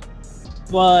Rico,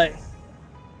 but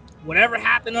whatever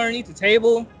happened underneath the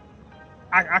table,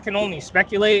 I can only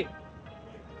speculate.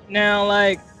 Now,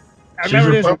 like, I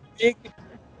remember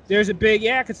there's a big,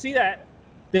 I could see that.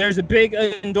 There's a big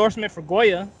endorsement for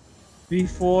Goya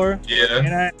before. Yeah.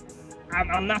 And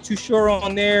I'm not too sure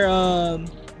on there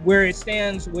where it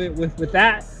stands with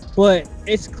that, but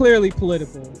it's clearly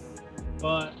political.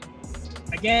 But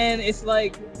again, it's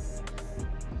like,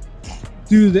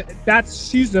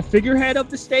 she's the figurehead of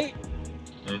the state.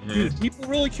 Do the people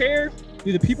really care?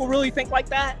 Do the people really think like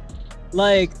that?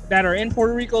 Like, that are in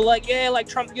Puerto Rico, like, yeah, like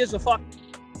Trump gives a fuck.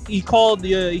 He called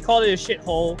it a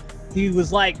shithole. He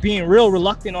was like being real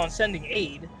reluctant on sending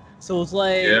aid. So it's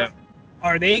like,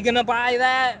 are they gonna buy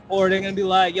that, or are they gonna be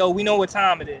like, yo, we know what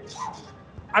time it is?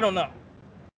 I don't know.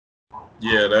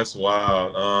 Yeah, that's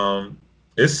wild.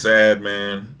 It's sad,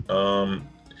 man.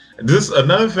 This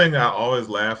another thing I always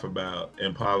laugh about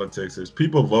in politics is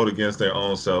people vote against their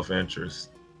own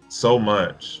self-interest so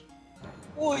much.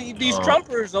 Well, these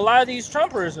Trumpers, a lot of these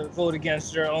Trumpers vote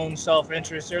against their own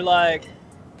self-interest. They're like,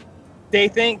 they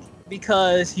think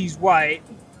because he's white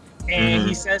and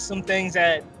he says some things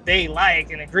that they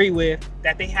like and agree with,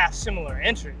 that they have similar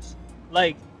interests.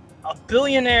 Like, a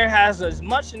billionaire has as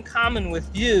much in common with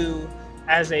you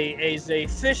as a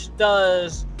fish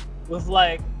does with,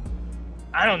 like,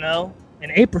 I don't know,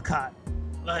 an apricot.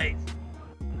 Like,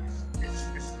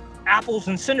 it's apples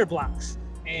and cinder blocks.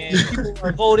 And people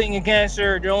are voting against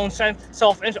their own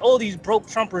self-interest. All these broke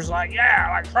Trumpers, like, yeah,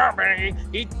 like Trump,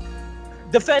 he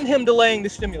defend him delaying the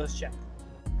stimulus check.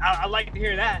 I'd like to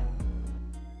hear that.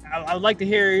 I'd like to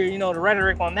hear, you know, the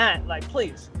rhetoric on that, like,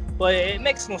 please. But it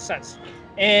makes no sense.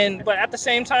 But at the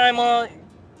same time,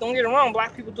 don't get it wrong,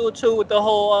 black people do it too with the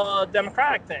whole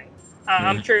Democratic thing.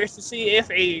 I'm curious to see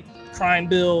if a crime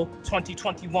bill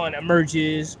 2021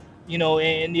 emerges, you know,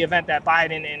 in the event that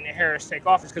Biden and Harris take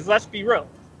office. Because let's be real.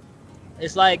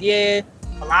 It's like, yeah,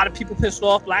 a lot of people pissed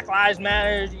off. Black Lives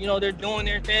Matter, you know, they're doing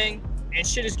their thing. And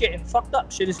shit is getting fucked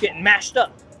up. Shit is getting mashed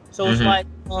up. So it's like,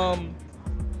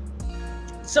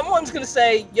 someone's going to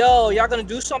say, yo, y'all going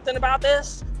to do something about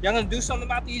this? Y'all going to do something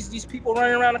about these people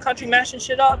running around the country mashing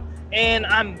shit up? And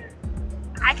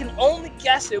I can only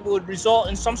guess it would result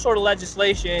in some sort of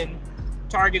legislation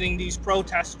targeting these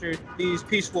protesters, these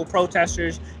peaceful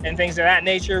protesters and things of that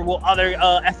nature. Will other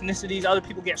ethnicities, other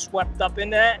people get swept up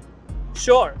in that?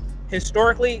 Sure.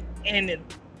 Historically, and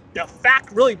the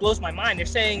fact really blows my mind. They're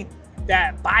saying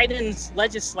that Biden's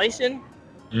legislation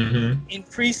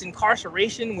increased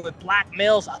incarceration with black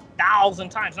males 1,000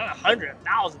 times, not 100,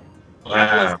 1,000.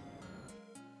 Wow.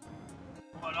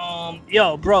 But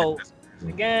yo, bro,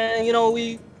 again, you know,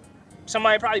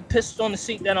 somebody probably pissed on the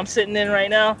seat that I'm sitting in right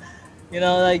now. You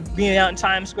know, like being out in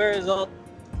Times Square is a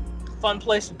fun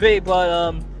place to be.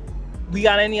 But we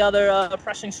got any other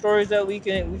pressing stories that we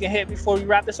can hit before we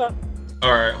wrap this up?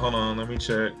 All right, hold on, let me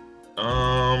check.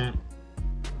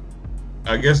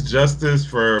 I guess justice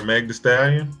for Meg Thee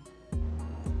Stallion.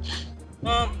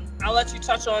 I'll let you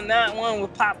touch on that one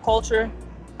with pop culture.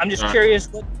 I'm just curious.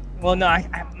 I'm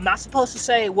not supposed to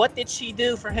say what did she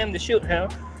do for him to shoot him,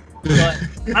 but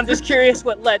I'm just curious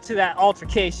what led to that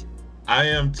altercation. I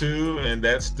am too, and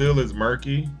that still is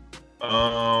murky.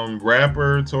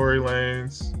 Rapper Tory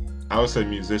Lanez. I would say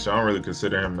musician. I don't really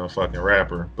consider him no fucking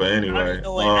rapper, but anyway.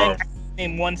 I can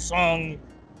name one song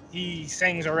he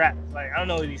sings or rap. Like, I don't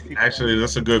know who these people Actually,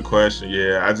 that's a good question.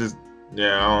 Yeah, I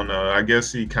don't know. I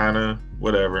guess he kind of,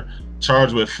 whatever.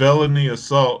 Charged with felony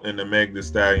assault in the Meg Thee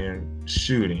Stallion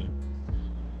shooting.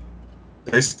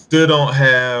 They still don't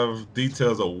have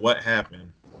details of what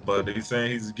happened, but he's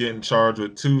saying he's getting charged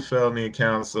with 2 felony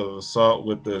counts of assault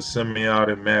with the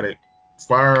semi-automatic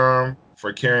firearm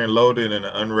for carrying loaded and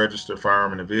an unregistered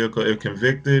firearm in a vehicle. If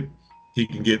convicted, he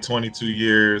can get 22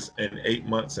 years and 8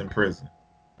 months in prison.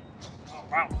 Oh,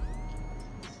 wow.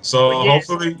 So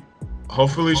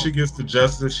hopefully she gets the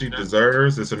justice she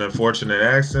deserves. It's an unfortunate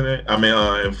accident.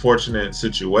 Unfortunate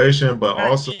situation, but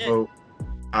also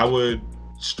I would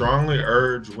strongly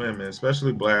urge women,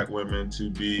 especially black women, to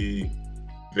be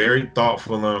very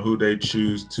thoughtful on who they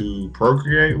choose to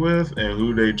procreate with and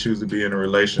who they choose to be in a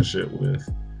relationship with.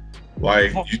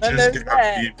 Like, you just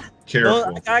gotta be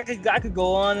careful. Well, I could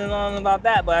go on and on about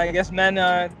that, but I guess men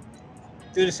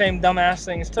do the same dumbass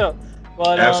things too.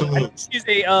 But Absolutely. She's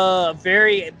a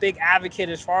very big advocate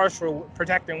as far as for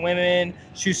protecting women.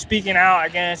 She's speaking out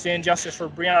against injustice for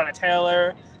Breonna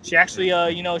Taylor. She actually,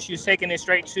 she was taking it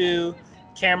straight to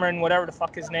Cameron, whatever the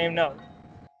fuck his name. No,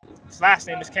 his last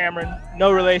name is Cameron.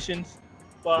 No relations.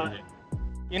 But,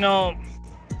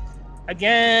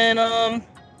 again,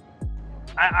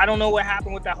 I don't know what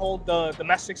happened with that whole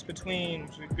domestics between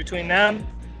them.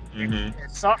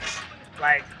 It sucks.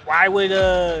 Like, why would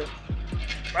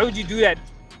you do that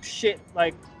shit,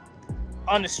 like,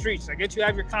 on the streets? I get you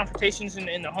have your confrontations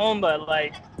in the home, but,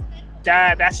 like,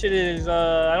 that shit is,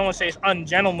 I don't want to say it's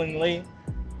ungentlemanly,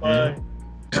 but...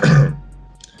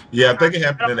 Yeah, I think it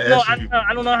happened in the SUV.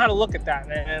 I don't know how to look at that,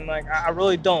 man. Like, I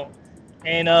really don't.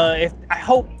 And I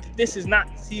hope he's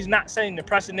not setting the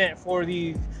precedent for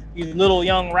these little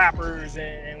young rappers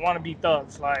and wannabe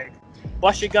thugs. Like,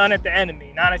 bust your gun at the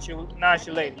enemy, not at your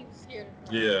lady.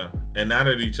 Yeah, and not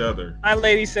at each other. My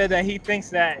lady said that he thinks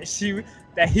that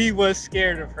he was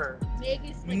scared of her.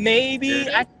 Maybe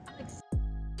I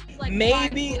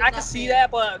could see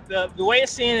that, but the way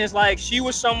it's seen is like she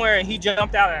was somewhere and he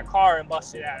jumped out of that car and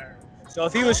busted at her. So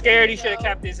if he was scared, he should have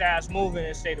kept his ass moving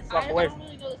and stayed the fuck away from her.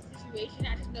 I don't really know the situation.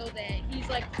 I just know that he's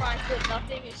like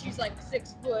 5'0" and she's like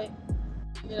 6 foot.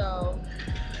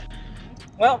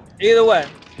 Well, either way.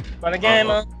 But again,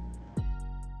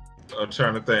 I'm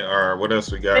trying to think. All right, what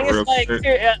else we got? Another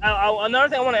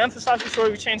thing I want to emphasize before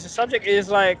we change the subject is,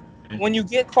 like, when you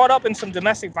get caught up in some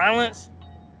domestic violence,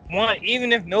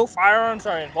 even if no firearms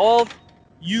are involved,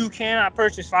 you cannot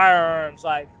purchase firearms,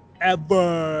 like,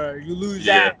 ever. You lose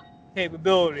that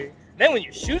capability. Then when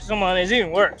you shoot someone, it's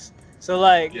even worse. So,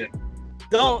 like,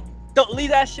 don't leave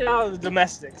that shit out of the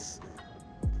domestics.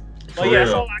 But For yeah,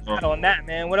 that's real. all I got on that,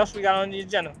 man. What else we got on the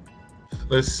agenda?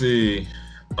 Let's see.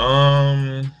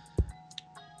 Oh,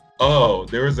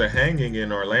 there was a hanging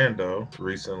in Orlando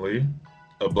recently.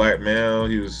 A black male.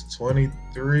 He was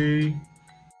 23.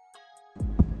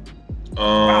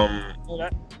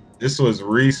 This was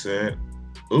recent.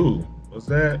 Ooh, what's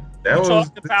that? That We was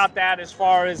talked about that as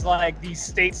far as like these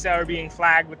states that are being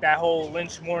flagged with that whole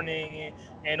lynch warning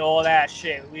and all that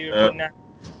shit. We were putting that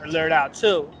alert out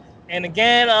too. And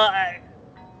again,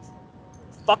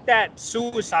 fuck that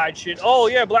suicide shit. Oh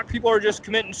yeah, black people are just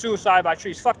committing suicide by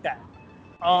trees. Fuck that.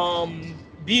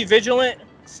 Be vigilant,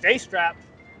 stay strapped,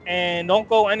 and don't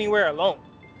go anywhere alone.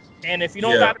 And if you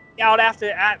don't gotta be out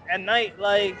at night,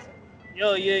 like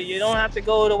yo, you don't have to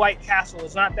go to White Castle.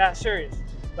 It's not that serious.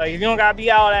 Like if you don't gotta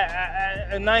be out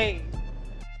at night,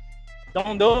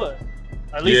 don't do it.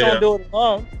 At least don't do it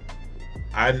alone.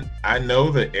 I know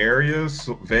the areas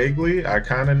vaguely. I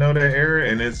kind of know that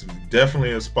area, and it's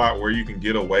definitely a spot where you can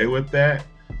get away with that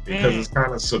because it's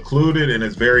kind of secluded and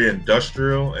it's very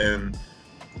industrial, and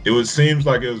seems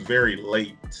like it was very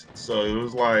late. So it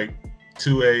was like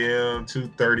 2 a.m.,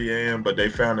 2:30 a.m., but they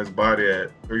found his body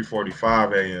at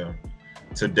 3:45 a.m.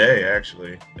 today.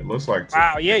 Actually, it looks like.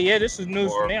 Wow, yeah, this is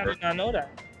news for me. I did not know that.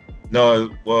 No,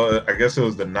 well, I guess it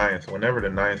was the 9th, whenever the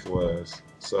 9th was.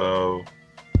 So.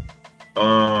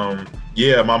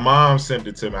 Yeah, my mom sent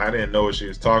it to me. I didn't know what she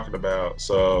was talking about,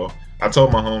 so I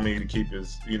told my homie to keep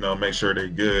his, make sure they're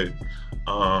good.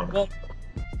 But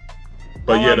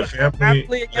yeah, the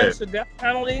family against the death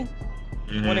penalty.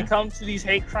 When it comes to these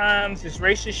hate crimes, this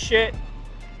racist shit,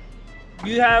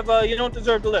 you don't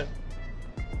deserve to live.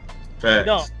 Facts. You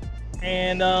don't.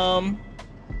 And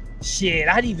shit,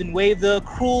 I'd even waive the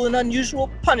cruel and unusual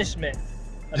punishment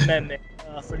amendment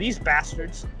for these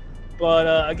bastards.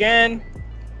 But again,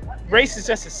 race is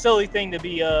just a silly thing to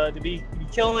be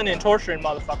killing and torturing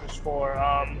motherfuckers for.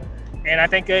 And I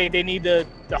think they need the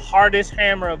hardest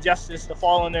hammer of justice to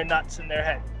fall on their nuts in their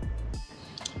head.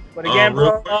 But again,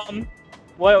 bro,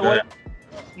 what?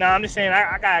 No, I'm just saying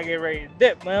I gotta get ready to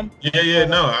dip, man. Yeah.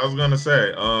 No, I was gonna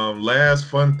say. Last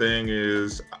fun thing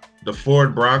is the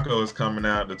Ford Bronco is coming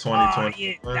out the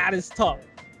 2020. Yeah, that is tough.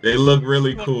 They look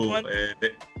really cool. And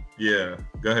yeah,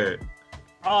 go ahead.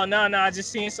 Oh no, I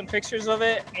just seen some pictures of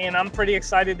it, and I'm pretty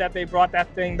excited that they brought that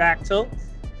thing back too.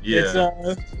 Yeah.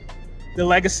 It's the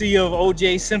legacy of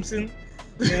O.J. Simpson,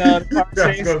 the car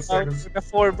chase with the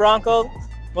Ford Bronco.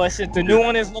 But since the new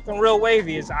one is looking real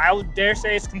wavy, I would dare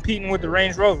say it's competing with the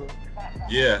Range Rover.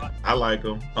 Yeah, I like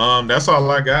them. That's all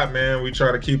I got, man. We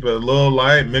try to keep it a little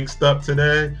light, mixed up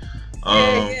today.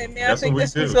 Yeah, man. I think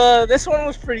this one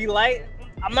was pretty light.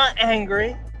 I'm not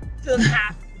angry. Feeling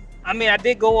happy. I mean, I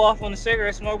did go off on the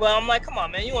cigarette smoke, but I'm like, come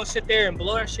on, man, you want to sit there and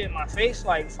blow that shit in my face?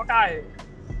 Like, fuck out of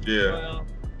here. Yeah.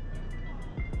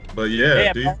 But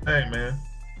yeah, do your thing,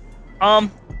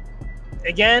 man.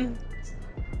 Again,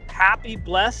 happy,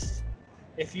 blessed.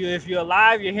 If you're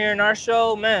alive, you're hearing our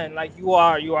show, man, like you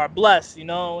are blessed,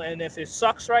 And if it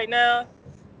sucks right now,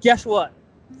 guess what?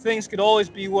 Things could always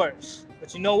be worse.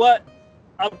 But you know what?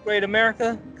 Upgrade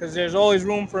America, because there's always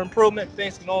room for improvement.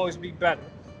 Things can always be better.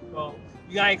 So.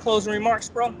 You got any closing remarks,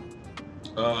 bro?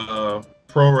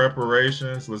 Pro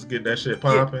reparations. Let's get that shit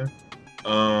popping.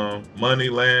 Money,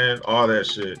 land, all that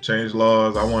shit. Change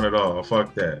laws. I want it all.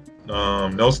 Fuck that.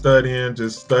 No studying.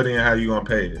 Just studying how you gonna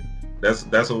pay it.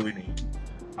 That's what we need.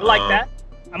 I like that.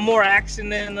 I'm more action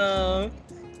than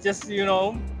just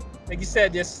like you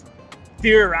said, just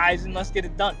theorizing. Let's get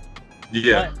it done.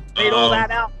 Yeah. Laid all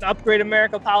that out. The Upgrade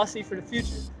America policy for the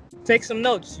future. Take some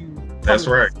notes. That's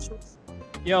right.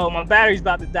 Yo, my battery's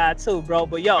about to die too, bro.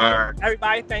 But yo,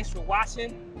 everybody, thanks for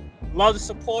watching. Love the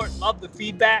support, love the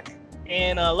feedback,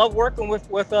 and love working with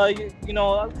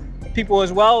people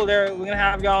as well. We're gonna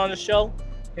have y'all on the show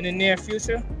in the near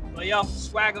future. But yo,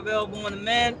 swag available on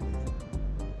demand.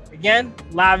 Again,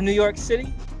 live in New York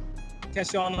City.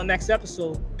 Catch y'all on the next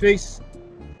episode. Peace.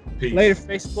 Peace. Later,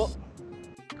 Facebook.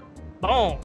 Boom.